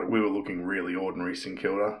 Like, we were looking really ordinary St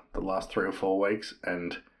Kilda the last 3 or 4 weeks,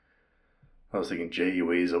 and I was thinking, gee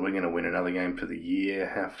whiz, are we going to win another game for the year?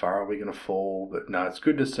 How far are we going to fall? But no, it's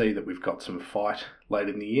good to see that we've got some fight late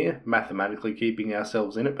in the year, mathematically keeping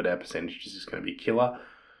ourselves in it, but our percentage is just going to be killer.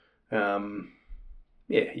 Yeah,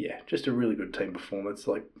 just a really good team performance.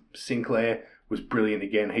 Like, Sinclair was brilliant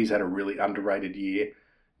again. He's had a really underrated year.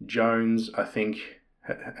 Jones, I think,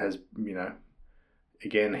 has,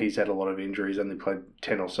 again, he's had a lot of injuries, only played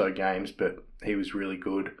 10 or so games, but he was really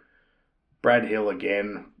good. Brad Hill,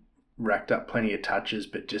 again, racked up plenty of touches,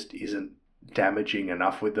 but just isn't damaging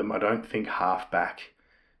enough with them. I don't think halfback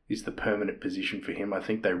is the permanent position for him. I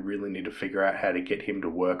think they really need to figure out how to get him to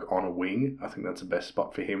work on a wing. I think that's the best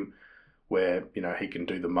spot for him, where, he can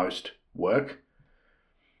do the most work.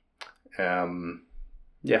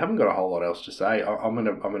 Yeah, I haven't got a whole lot else to say. I'm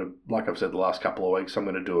gonna, like I've said the last couple of weeks, I'm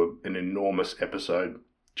gonna do an enormous episode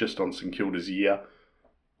just on St Kilda's year.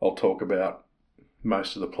 I'll talk about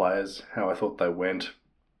most of the players, how I thought they went.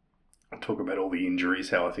 I'll talk about all the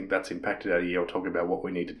injuries, how I think that's impacted our year. I'll talk about what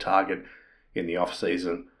we need to target in the off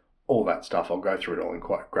season, all that stuff. I'll go through it all in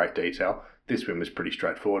quite great detail. This win was pretty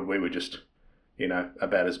straightforward. We were just,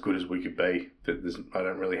 about as good as we could be. I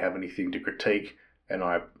don't really have anything to critique, and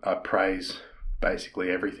I praise basically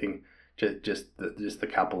everything. Just the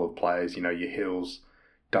couple of players, your Hills,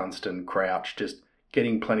 Dunstan, Crouch, just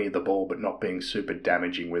getting plenty of the ball but not being super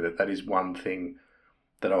damaging with it. That is one thing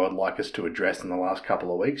that I would like us to address in the last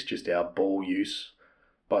couple of weeks, just our ball use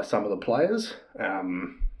by some of the players. I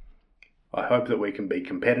hope that we can be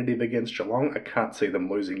competitive against Geelong. I can't see them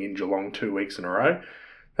losing in Geelong 2 weeks in a row.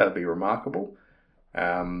 That would be remarkable.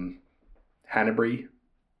 Hanbury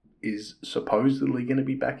is supposedly going to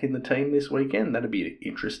be back in the team this weekend. That'd be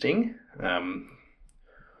interesting. Don't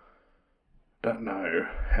know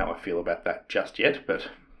how I feel about that just yet,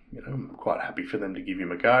 but I'm quite happy for them to give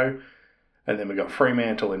him a go. And then we got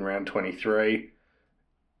Fremantle in round 23.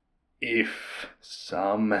 If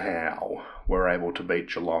somehow we're able to beat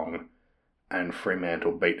Geelong and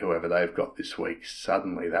Fremantle beat whoever they've got this week,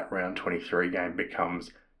 suddenly that round 23 game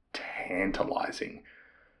becomes tantalising.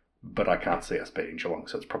 But I can't see us beating Geelong,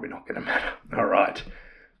 so it's probably not going to matter. All right,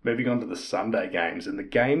 moving on to the Sunday games. And the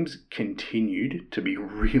games continued to be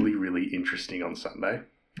really, really interesting on Sunday.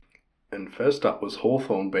 And first up was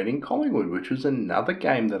Hawthorn beating Collingwood, which was another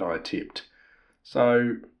game that I tipped.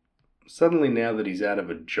 So suddenly, now that he's out of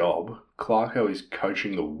a job, Clarko is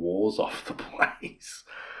coaching the Wars off the place.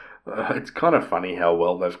 It's kind of funny how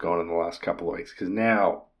well they've gone in the last couple of weeks, because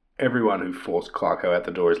now everyone who forced Clarko out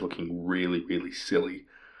the door is looking really, really silly.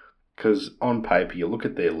 Because on paper, you look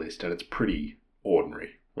at their list and it's pretty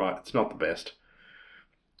ordinary, right? It's not the best.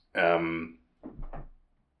 But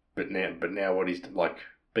now what he's like,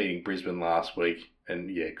 beating Brisbane last week, and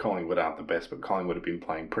yeah, Collingwood aren't the best, but Collingwood have been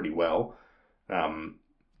playing pretty well.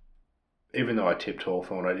 Even though I tipped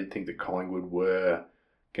Hawthorn, I did think that Collingwood were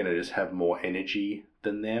going to just have more energy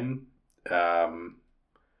than them. I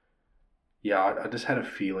just had a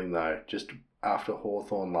feeling though, just after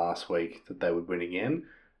Hawthorn last week, that they would win again.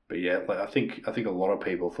 But yeah, I think a lot of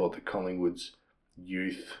people thought that Collingwood's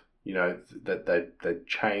youth, that they'd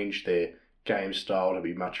changed their game style to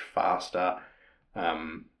be much faster.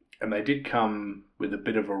 And they did come with a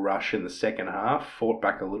bit of a rush in the second half, fought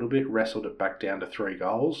back a little bit, wrestled it back down to 3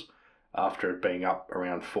 goals after it being up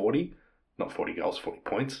around 40. Not 40 goals, 40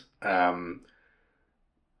 points. So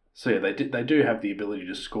yeah, they do have the ability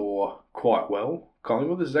to score quite well.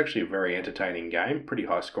 Collingwood, this is actually a very entertaining game, pretty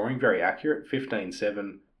high scoring, very accurate.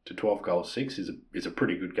 15-7 to 12 goals 6 is a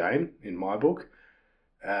pretty good game in my book.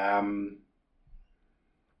 But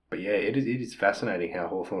yeah, it is fascinating how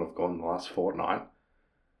Hawthorn have gone the last fortnight.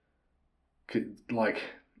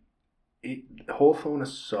 Hawthorn are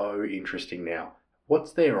so interesting now.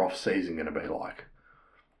 What's their off-season going to be like?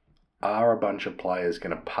 Are a bunch of players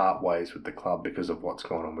going to part ways with the club because of what's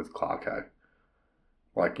going on with Clarko?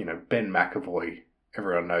 Ben McAvoy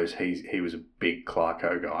everyone knows he was a big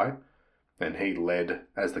Clarko guy, and he led,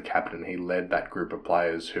 as the captain, he led that group of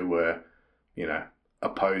players who were,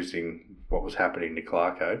 opposing what was happening to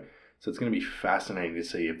Clarko. So it's going to be fascinating to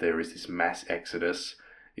see if there is this mass exodus,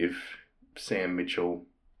 if Sam Mitchell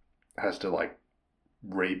has to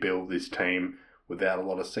rebuild this team without a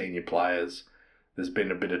lot of senior players. There's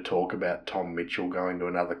been a bit of talk about Tom Mitchell going to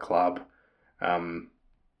another club.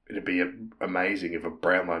 It'd be amazing if a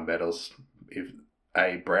Brownlow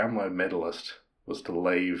medalist was to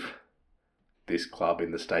leave this club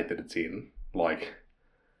in the state that it's in.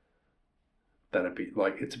 That'd be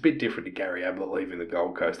it's a bit different to Gary Ablett leaving the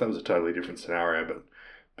Gold Coast. That was a totally different scenario,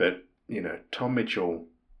 but Tom Mitchell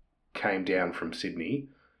came down from Sydney,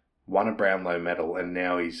 won a Brownlow medal, and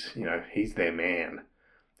now he's their man.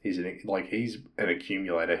 He's an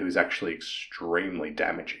accumulator who is actually extremely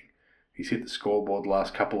damaging. He's hit the scoreboard the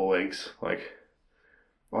last couple of weeks.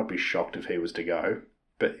 I'd be shocked if he was to go.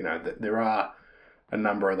 But there are a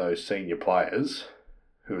number of those senior players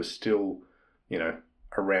who are still,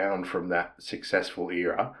 around from that successful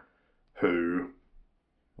era, who,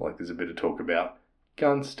 there's a bit of talk about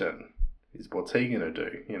Gunston. What's he going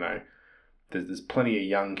to do? There's plenty of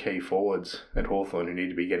young key forwards at Hawthorn who need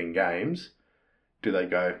to be getting games. Do they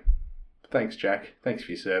go, thanks, Jack, thanks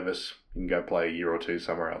for your service, you can go play a year or two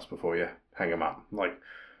somewhere else before you hang them up?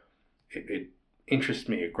 It interests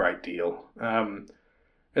me a great deal. And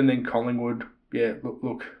then Collingwood, yeah,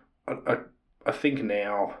 look, I think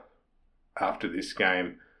now, after this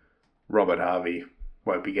game, Robert Harvey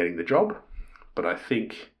won't be getting the job, but I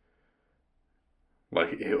think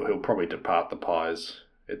he'll probably depart the Pies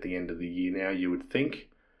at the end of the year now, you would think.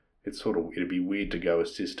 It'd be weird to go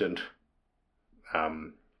assistant,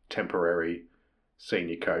 temporary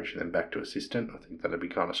senior coach and then back to assistant. I think that'd be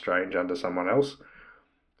kind of strange under someone else.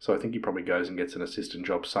 So I think he probably goes and gets an assistant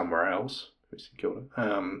job somewhere else. St Kilda.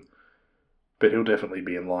 But he'll definitely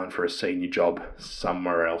be in line for a senior job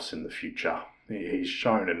somewhere else in the future. He's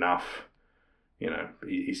shown enough.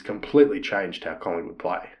 He's completely changed how Collingwood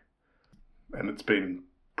play. And it's been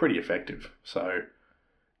pretty effective. So,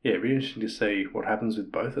 yeah, it'd be interesting to see what happens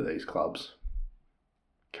with both of these clubs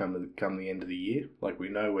come the end of the year. We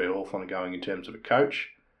know where Hawthorn are going in terms of a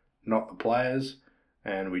coach, not the players,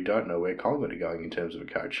 and we don't know where Collingwood are going in terms of a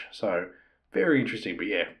coach. So, very interesting. But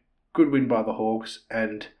yeah, good win by the Hawks,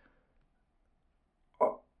 and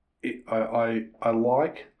I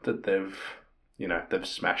like that they've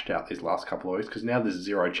smashed out these last couple of weeks, because now there's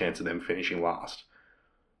zero chance of them finishing last,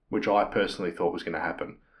 which I personally thought was going to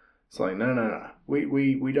happen. So no.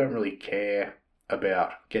 We don't really care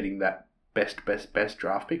about getting that best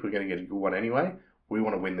draft pick. We're going to get a good one anyway. We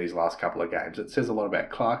want to win these last couple of games. It says a lot about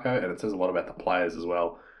Clarko, and it says a lot about the players as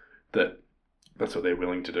well, that's what they're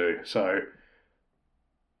willing to do. So,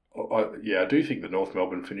 I do think that North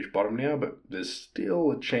Melbourne finished bottom now, but there's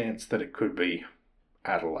still a chance that it could be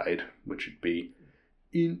Adelaide, which would be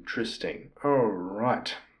interesting. All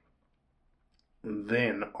right.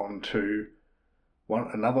 Then on to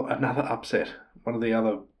another upset. One of the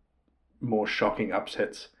other more shocking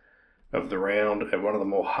upsets of the round, and one of the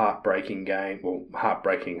more heartbreaking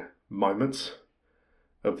moments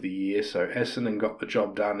of the year. So Essendon got the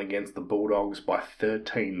job done against the Bulldogs by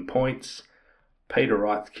 13 points. Peter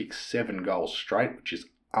Wright kicked 7 goals straight, which is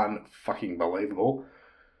unfucking believable.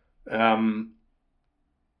 And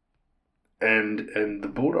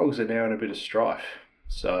the Bulldogs are now in a bit of strife.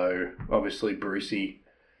 So obviously Brucey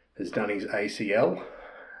has done his ACL.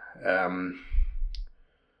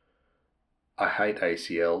 I hate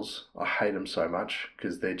ACLs. I hate them so much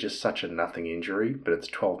because they're just such a nothing injury, but it's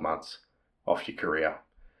 12 months off your career.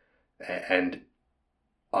 And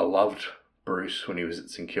I loved Bruce when he was at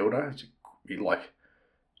St Kilda.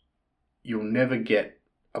 You'll never get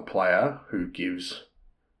a player who gives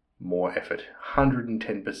more effort.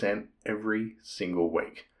 110% every single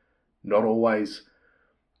week. Not always,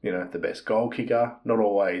 the best goal kicker, not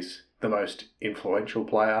always the most influential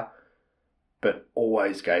player, but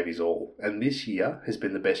always gave his all. And this year has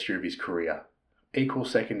been the best year of his career. Equal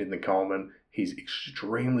second in the Coleman. He's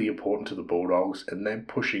extremely important to the Bulldogs, and they're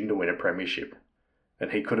pushing to win a premiership.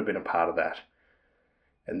 And he could have been a part of that.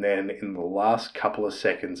 And then in the last couple of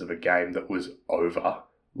seconds of a game that was over,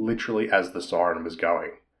 literally as the siren was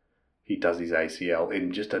going, he does his ACL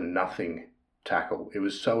in just a nothing tackle. It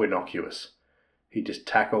was so innocuous. He just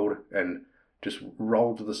tackled and just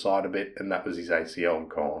rolled to the side a bit, and that was his ACL and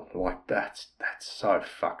gone. That's so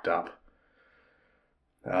fucked up.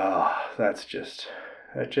 I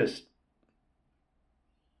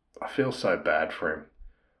feel so bad for him.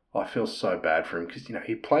 Because,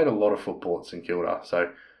 he played a lot of football at St Kilda.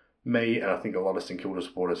 So me, and I think a lot of St Kilda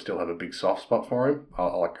supporters still have a big soft spot for him. I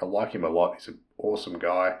like him a lot. He's an awesome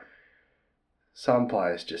guy. Some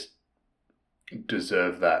players just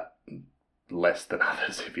deserve that less than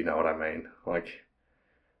others, if you know what I mean. Like,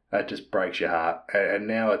 that just breaks your heart. And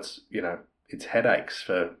now it's, it's headaches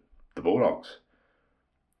for the Bulldogs.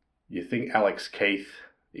 You think Alex Keith,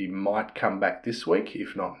 he might come back this week,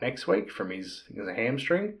 if not next week, from his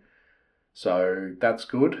hamstring. So that's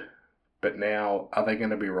good. But now, are they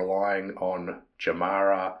going to be relying on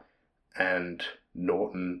Jamara and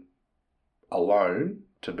Norton alone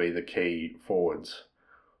to be the key forwards?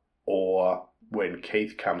 Or when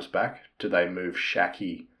Keith comes back, do they move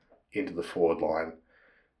Shaki into the forward line?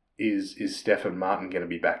 Is Stefan Martin going to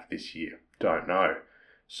be back this year? Don't know.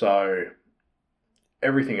 So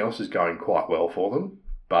everything else is going quite well for them,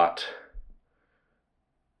 but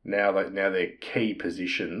now their key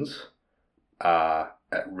positions are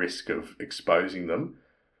at risk of exposing them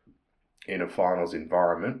in a finals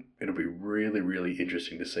environment. It'll be really, really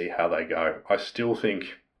interesting to see how they go. I still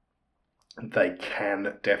think they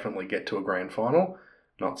can definitely get to a grand final.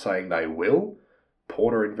 Not saying they will.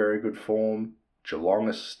 Porter in very good form. Geelong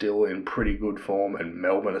is still in pretty good form, and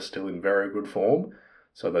Melbourne are still in very good form.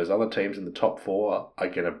 So those other teams in the top four are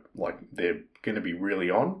they're gonna be really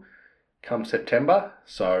on come September.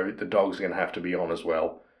 So the Dogs are gonna have to be on as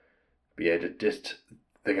well. But yeah,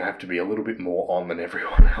 they're gonna have to be a little bit more on than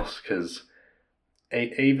everyone else, because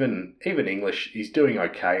even English, he's doing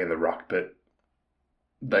okay in the ruck, but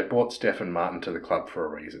they brought Stefan Martin to the club for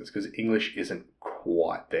a reason. It's because English isn't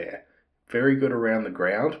quite there. Very good around the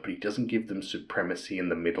ground, but he doesn't give them supremacy in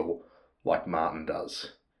the middle like Martin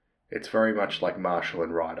does. It's very much like Marshall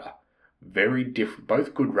and Ryder. Very different,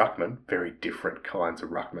 both good ruckmen, very different kinds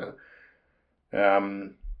of ruckmen.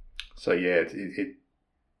 So yeah,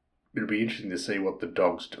 it'll be interesting to see what the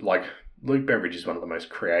Dogs do. Like, Luke Beveridge is one of the most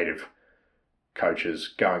creative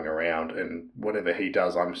coaches going around, and whatever he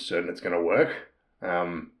does, I'm certain it's going to work.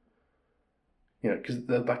 Because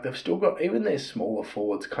they've still got, even their smaller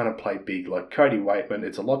forwards kind of play big. Like Cody Waitman,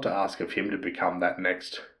 it's a lot to ask of him to become that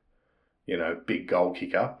next, big goal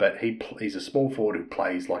kicker. But he's a small forward who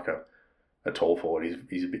plays like a tall forward.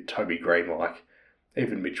 He's a bit Toby Green-like.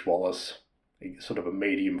 Even Mitch Wallace, he's sort of a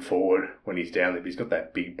medium forward when he's down there, but he's got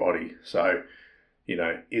that big body. So,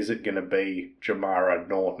 is it going to be Jamara,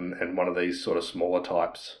 Norton, and one of these sort of smaller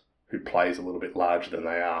types who plays a little bit larger than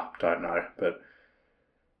they are? Don't know, but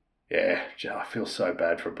yeah, I feel so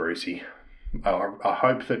bad for Brucey. I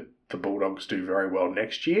hope that the Bulldogs do very well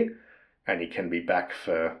next year and he can be back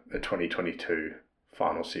for the 2022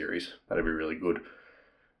 final series. That'd be really good.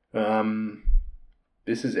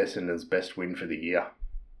 This is Essendon's best win for the year,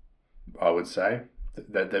 I would say.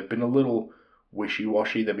 They've been a little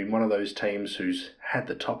wishy-washy. They've been one of those teams who's had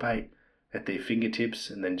the top 8 at their fingertips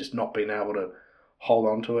and then just not been able to hold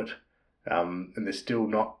on to it. And they're still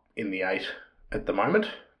not in the 8 at the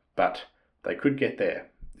moment. But they could get there.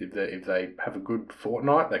 If they have a good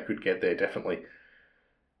fortnight, they could get there, definitely.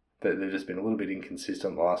 They've just been a little bit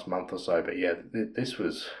inconsistent the last month or so. But yeah, this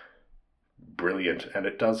was brilliant. And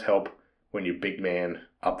it does help when your big man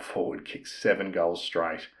up forward kicks 7 goals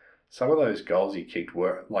straight. Some of those goals he kicked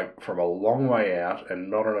were like from a long way out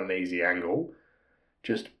and not on an easy angle.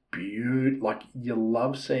 Just beautiful. Like, you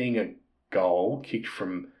love seeing a goal kicked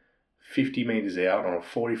from 50 metres out on a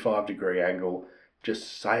 45-degree angle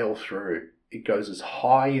just sail through. It goes as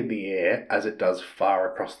high in the air as it does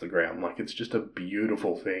far across the ground. Like, it's just a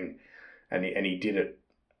beautiful thing. And he did it,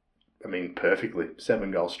 perfectly.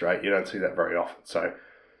 7 goals straight. You don't see that very often. So,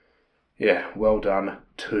 yeah, well done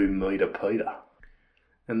to Meter Peter.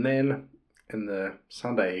 And then in the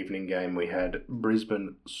Sunday evening game, we had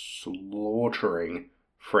Brisbane slaughtering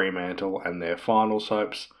Fremantle and their finals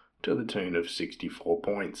hopes to the tune of 64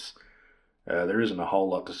 points. There isn't a whole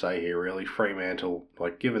lot to say here, really. Fremantle,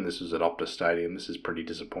 given this was at Optus Stadium, this is pretty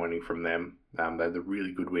disappointing from them. They had a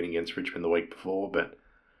really good win against Richmond the week before, but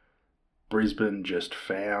Brisbane just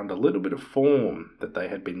found a little bit of form that they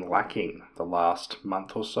had been lacking the last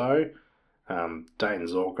month or so. Dane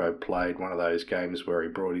Zorko played one of those games where he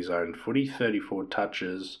brought his own footy, 34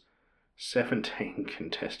 touches, 17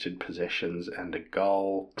 contested possessions and a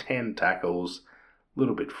goal, 10 tackles, a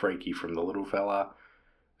little bit freaky from the little fella.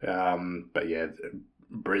 But yeah,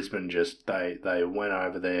 Brisbane just, they went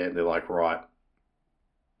over there, they're like, right,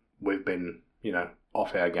 we've been,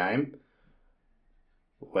 off our game.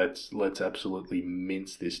 Let's absolutely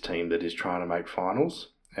mince this team that is trying to make finals.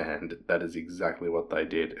 And that is exactly what they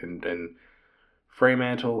did. And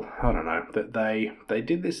Fremantle, I don't know, that they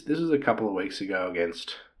did this was a couple of weeks ago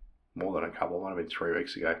against, more than a couple, might have been 3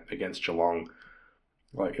 weeks ago, against Geelong.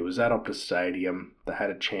 Like, it was at Optus Stadium. They had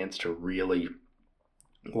a chance to really,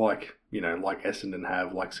 like Essendon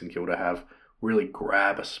have, like St Kilda have, really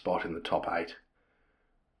grab a spot in the top 8.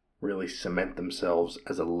 Really cement themselves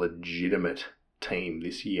as a legitimate team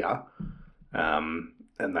this year.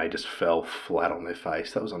 And they just fell flat on their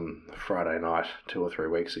face. That was on Friday night 2 or 3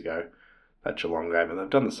 weeks ago, that Geelong game. And they've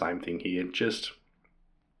done the same thing here. Just,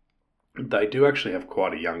 they do actually have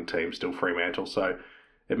quite a young team still, Fremantle, so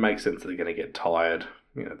it makes sense that they're going to get tired.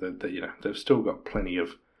 They've still got plenty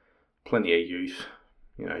of youth.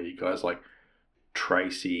 You guys like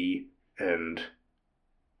Tracy and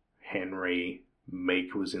Henry,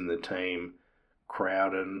 Meek was in the team,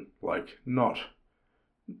 Crowden,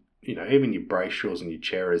 even your Brayshaws and your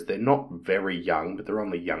Cheras, they're not very young, but they're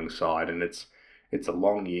on the young side, and it's a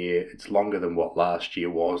long year. It's longer than what last year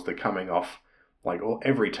was. They're coming off,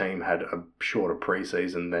 every team had a shorter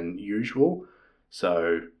preseason than usual,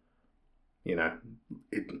 so,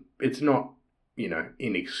 it's not,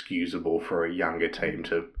 inexcusable for a younger team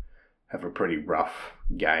to have a pretty rough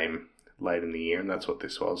game late in the year, and that's what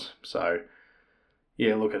this was. So,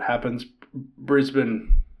 yeah, look, it happens.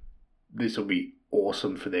 Brisbane, this will be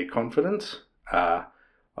awesome for their confidence. I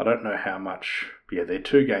don't know how much. Yeah, they're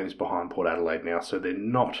 2 games behind Port Adelaide now, so they're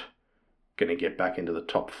not going to get back into the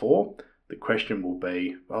top 4. The question will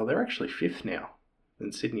be, they're actually 5th now,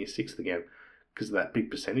 and Sydney is 6th again because of that big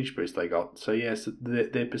percentage boost they got. So, yes,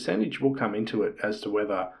 their percentage will come into it as to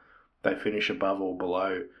whether they finish above or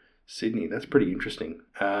below Sydney. That's pretty interesting.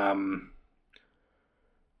 There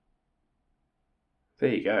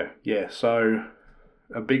you go. Yeah, so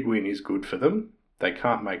a big win is good for them. They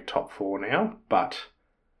can't make top 4 now, but,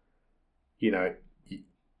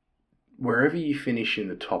 wherever you finish in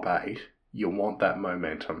the top 8, you'll want that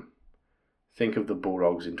momentum. Think of the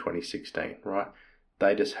Bulldogs in 2016, right?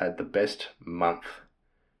 They just had the best month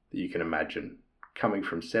that you can imagine. Coming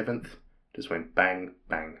from 7th, just went bang,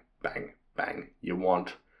 bang, bang, bang. You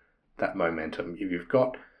want that momentum. If you've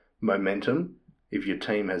got momentum, if your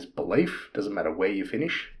team has belief, doesn't matter where you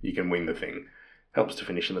finish, you can win the thing. Helps to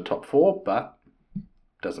finish in the top 4, but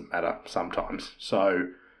doesn't matter sometimes. So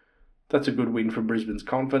that's a good win for Brisbane's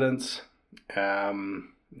confidence.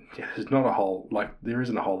 There's not a whole, there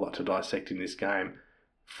isn't a whole lot to dissect in this game.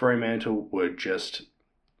 Fremantle were just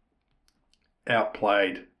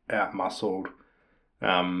outplayed, outmuscled,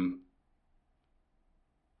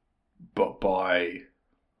 but by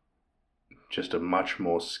just a much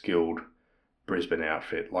more skilled Brisbane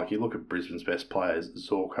outfit. You look at Brisbane's best players,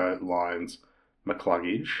 Zorko, Lyons,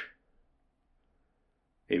 McCluggage,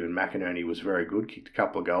 even McInerney was very good, kicked a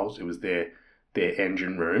couple of goals. It was their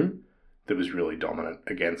engine room that was really dominant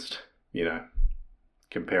against,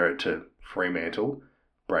 compare it to Fremantle,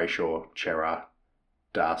 Brayshaw, Chera,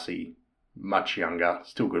 Darcy, much younger,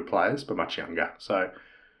 still good players, but much younger. So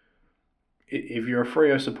if you're a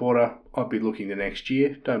Freo supporter, I'd be looking to next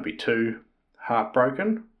year. Don't be too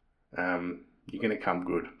heartbroken. You're going to come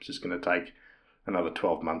good. It's just going to take another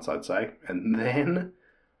 12 months, I'd say. And then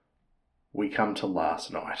we come to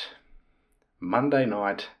last night. Monday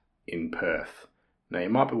night in Perth. Now, you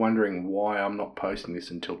might be wondering why I'm not posting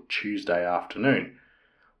this until Tuesday afternoon.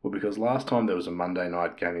 Well, because last time there was a Monday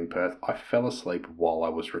night game in Perth, I fell asleep while I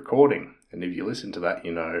was recording. And if you listen to that,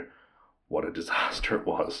 you know what a disaster it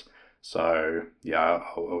was. So, yeah,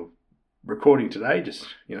 I'm recording today, just,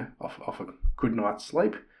 off a good night's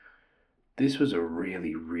sleep. This was a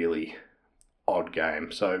really, really odd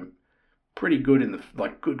game. So, pretty good in the,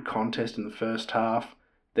 good contest in the first half.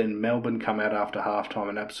 Then Melbourne come out after halftime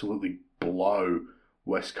and absolutely blow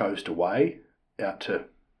West Coast away out to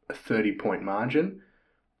a 30-point margin.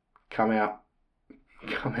 Come out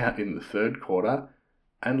in the third quarter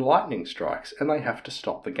and lightning strikes and they have to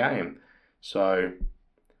stop the game. So,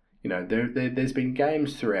 there's been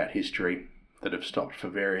games throughout history that have stopped for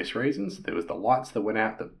various reasons. There was the lights that went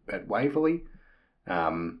out at Waverley.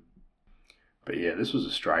 But yeah, this was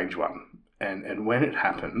a strange one. And when it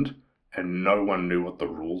happened and no one knew what the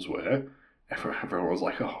rules were, everyone was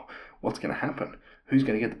like, oh, what's going to happen? Who's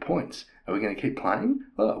going to get the points? Are we going to keep playing?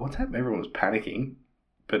 Oh, what's happening? Everyone was panicking.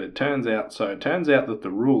 But it turns out that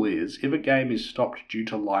the rule is if a game is stopped due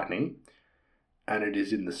to lightning and it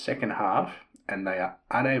is in the second half and they are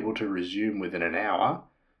unable to resume within an hour,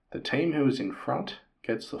 the team who is in front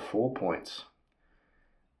gets the 4 points.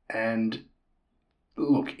 And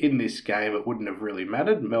look, in this game, it wouldn't have really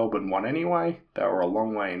mattered. Melbourne won anyway. They were a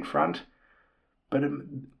long way in front. But,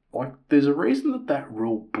 there's a reason that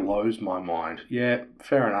rule blows my mind. Yeah,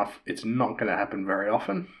 fair enough. It's not going to happen very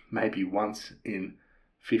often. Maybe once in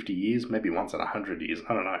 50 years, maybe once in 100 years.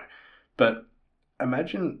 I don't know. But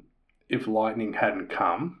imagine if lightning hadn't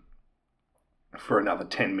come for another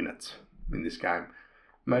 10 minutes in this game.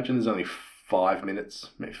 Imagine there's only 5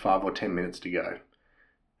 minutes, maybe 5 or 10 minutes to go.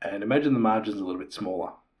 And imagine the margin's a little bit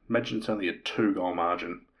smaller. Imagine it's only a 2-goal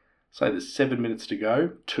margin. Say there's 7 minutes to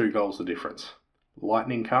go, 2 goals the difference.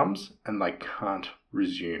 Lightning comes and they can't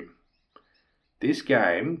resume. This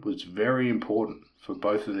game was very important for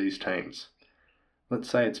both of these teams. Let's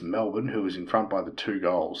say it's Melbourne who is in front by the 2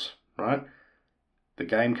 goals, right? The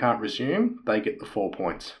game can't resume, they get the 4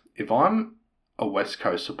 points. If I'm a West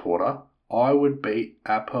Coast supporter, I would be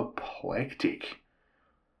apoplectic.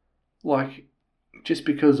 Like, just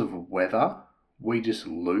because of weather, we just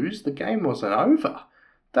lose. The game wasn't over.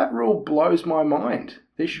 That rule blows my mind.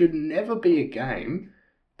 There should never be a game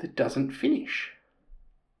that doesn't finish.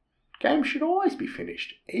 Games should always be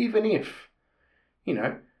finished, even if you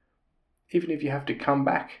have to come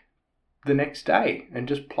back the next day and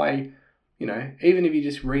just play, even if you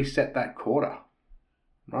just reset that quarter,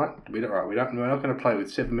 right? We're not going to play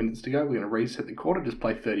with 7 minutes to go. We're going to reset the quarter, just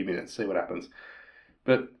play 30 minutes, see what happens.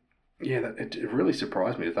 But yeah, it really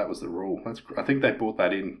surprised me that was the rule. I think they brought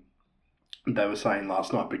that in. They were saying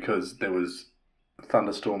last night because there was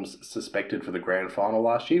thunderstorms suspected for the grand final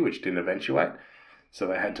last year, which didn't eventuate. So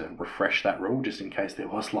they had to refresh that rule just in case there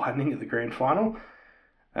was lightning at the grand final.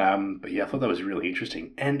 But yeah, I thought that was really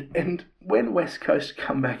interesting. And when West Coast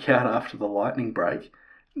come back out after the lightning break,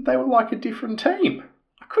 they were like a different team.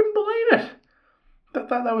 I couldn't believe it. That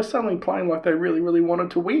they were suddenly playing like they really, really wanted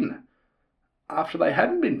to win. After they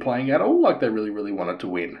hadn't been playing at all like they really, really wanted to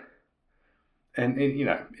win. And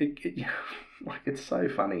it's so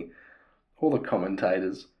funny. All the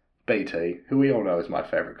commentators, BT, who we all know is my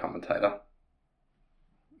favourite commentator.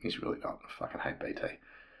 He's really not. I fucking hate BT.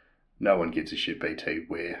 No one gives a shit, BT,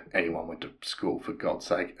 where anyone went to school, for God's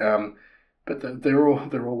sake. But they're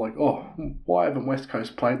all like, oh, why haven't West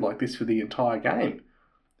Coast played like this for the entire game?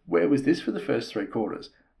 Where was this for the first 3 quarters?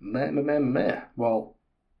 Meh. Well,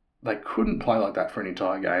 they couldn't play like that for an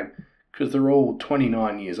entire game because they're all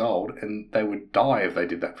 29 years old and they would die if they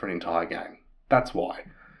did that for an entire game. That's why.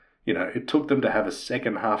 It took them to have a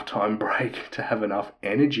second half-time break to have enough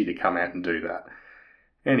energy to come out and do that.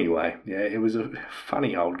 Anyway, yeah, it was a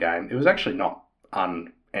funny old game. It was actually not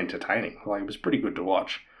unentertaining. Like, it was pretty good to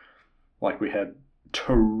watch. Like, we had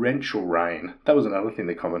torrential rain. That was another thing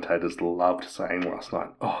the commentators loved saying last night.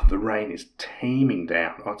 Oh, the rain is teeming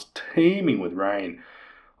down. Oh, it's teeming with rain.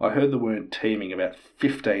 I heard the word teeming about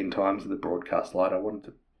 15 times in the broadcast light. I wanted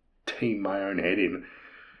to team my own head in.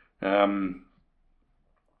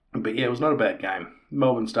 But yeah, it was not a bad game.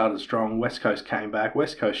 Melbourne started strong. West Coast came back.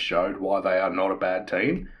 West Coast showed why they are not a bad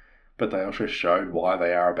team, but they also showed why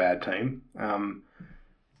they are a bad team.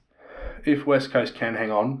 If West Coast can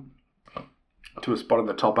hang on to a spot in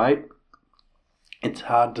the top 8, it's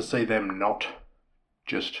hard to see them not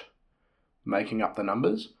just making up the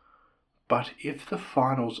numbers. But if the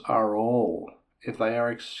finals if they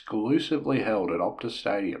are exclusively held at Optus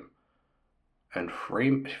Stadium and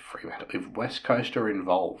Fremantle, if West Coast are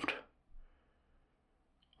involved,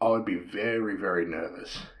 I would be very, very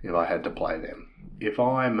nervous if I had to play them. If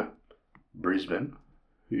I'm Brisbane,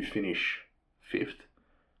 who finish 5th,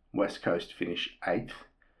 West Coast finish 8th,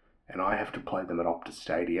 and I have to play them at Optus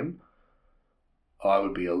Stadium, I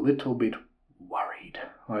would be a little bit worried.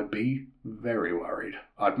 I'd be very worried.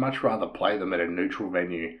 I'd much rather play them at a neutral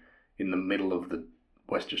venue in the middle of the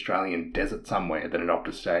West Australian desert somewhere than at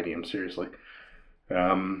Optus Stadium, seriously.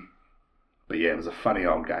 But yeah, it was a funny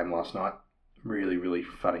old game last night. Really, really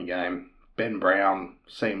funny game. Ben Brown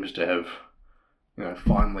seems to have,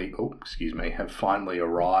 finally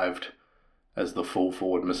arrived as the full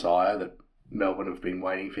forward messiah that Melbourne have been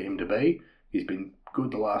waiting for him to be. He's been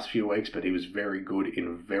good the last few weeks, but he was very good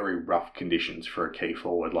in very rough conditions for a key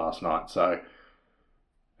forward last night. So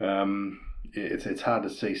it's hard to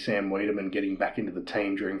see Sam Wiedemann getting back into the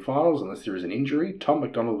team during finals unless there is an injury. Tom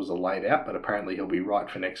McDonald was a laid out, but apparently he'll be right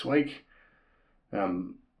for next week.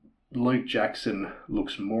 Luke Jackson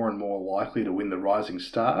looks more and more likely to win the Rising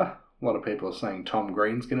Star. A lot of people are saying Tom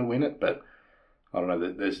Green's going to win it, but I don't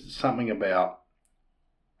know. There's something about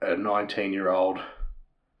a 19-year-old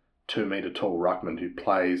 2-metre tall ruckman who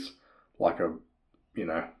plays like a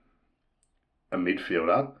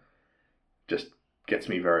midfielder just gets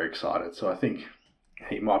me very excited. So I think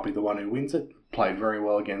he might be the one who wins it. Played very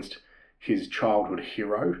well against his childhood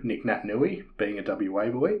hero, Nick Naitanui, being a WA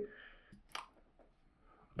boy.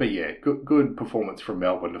 But yeah, good performance from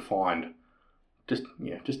Melbourne to find just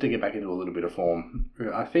to get back into a little bit of form.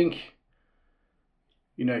 I think,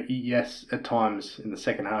 yes, at times in the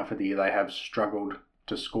second half of the year they have struggled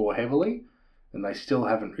to score heavily, and they still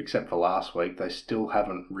haven't, except for last week, they still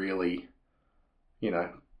haven't really,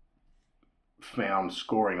 found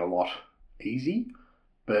scoring a lot easy,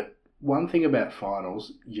 but one thing about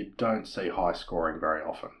finals, you don't see high scoring very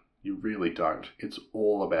often. You really don't. It's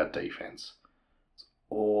all about defense. It's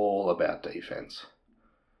all about defense.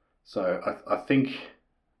 So I think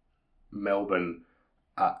Melbourne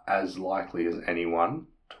are as likely as anyone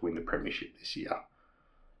to win the premiership this year.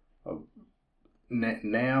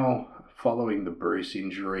 Now, following the Bruce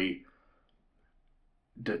injury,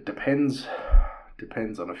 depends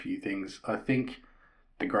on a few things. I think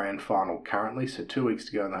the grand final currently, so 2 weeks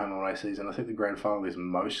to go in the home and away season, I think the grand final is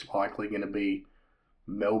most likely going to be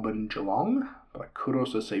Melbourne-Geelong, but I could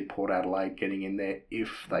also see Port Adelaide getting in there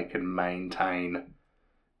if they can maintain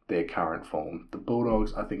their current form. The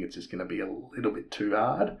Bulldogs, I think it's just going to be a little bit too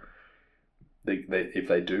hard. If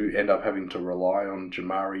they do end up having to rely on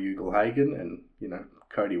Jamari Ugle-Hagan and,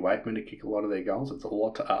 Cody Waitman to kick a lot of their goals, it's a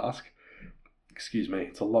lot to ask.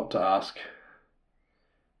 It's a lot to ask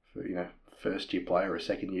for, first-year player or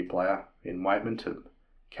second-year player in Waitman to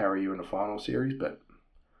carry you in a final series, but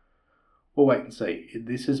we'll wait and see.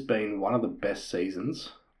 This has been one of the best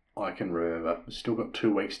seasons I can remember. We've still got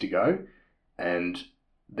 2 weeks to go, and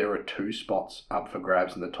there are 2 spots up for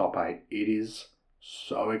grabs in the top 8. It is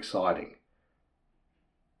so exciting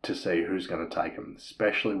to see who's going to take them,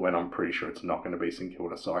 especially when I'm pretty sure it's not going to be St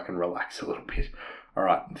Kilda, so I can relax a little bit. All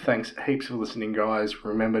right, thanks heaps for listening, guys.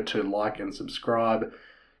 Remember to like and subscribe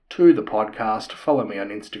to the podcast. Follow me on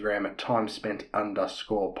Instagram at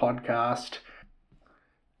timespent_podcast.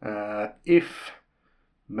 If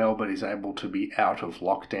Melbourne is able to be out of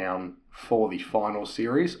lockdown for the final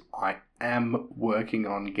series, I am working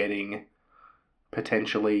on getting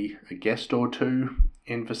potentially a guest or 2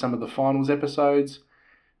 in for some of the finals episodes.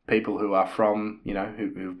 People who are from,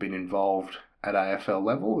 who've been involved at AFL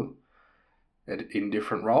level in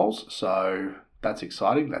different roles. So that's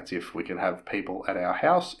exciting. That's if we can have people at our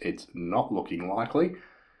house. It's not looking likely.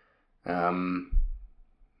 As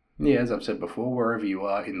I've said before, wherever you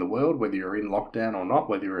are in the world, whether you're in lockdown or not,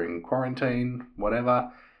 whether you're in quarantine,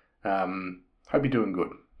 whatever, hope you're doing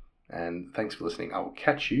good. And thanks for listening. I will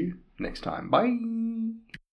catch you next time. Bye.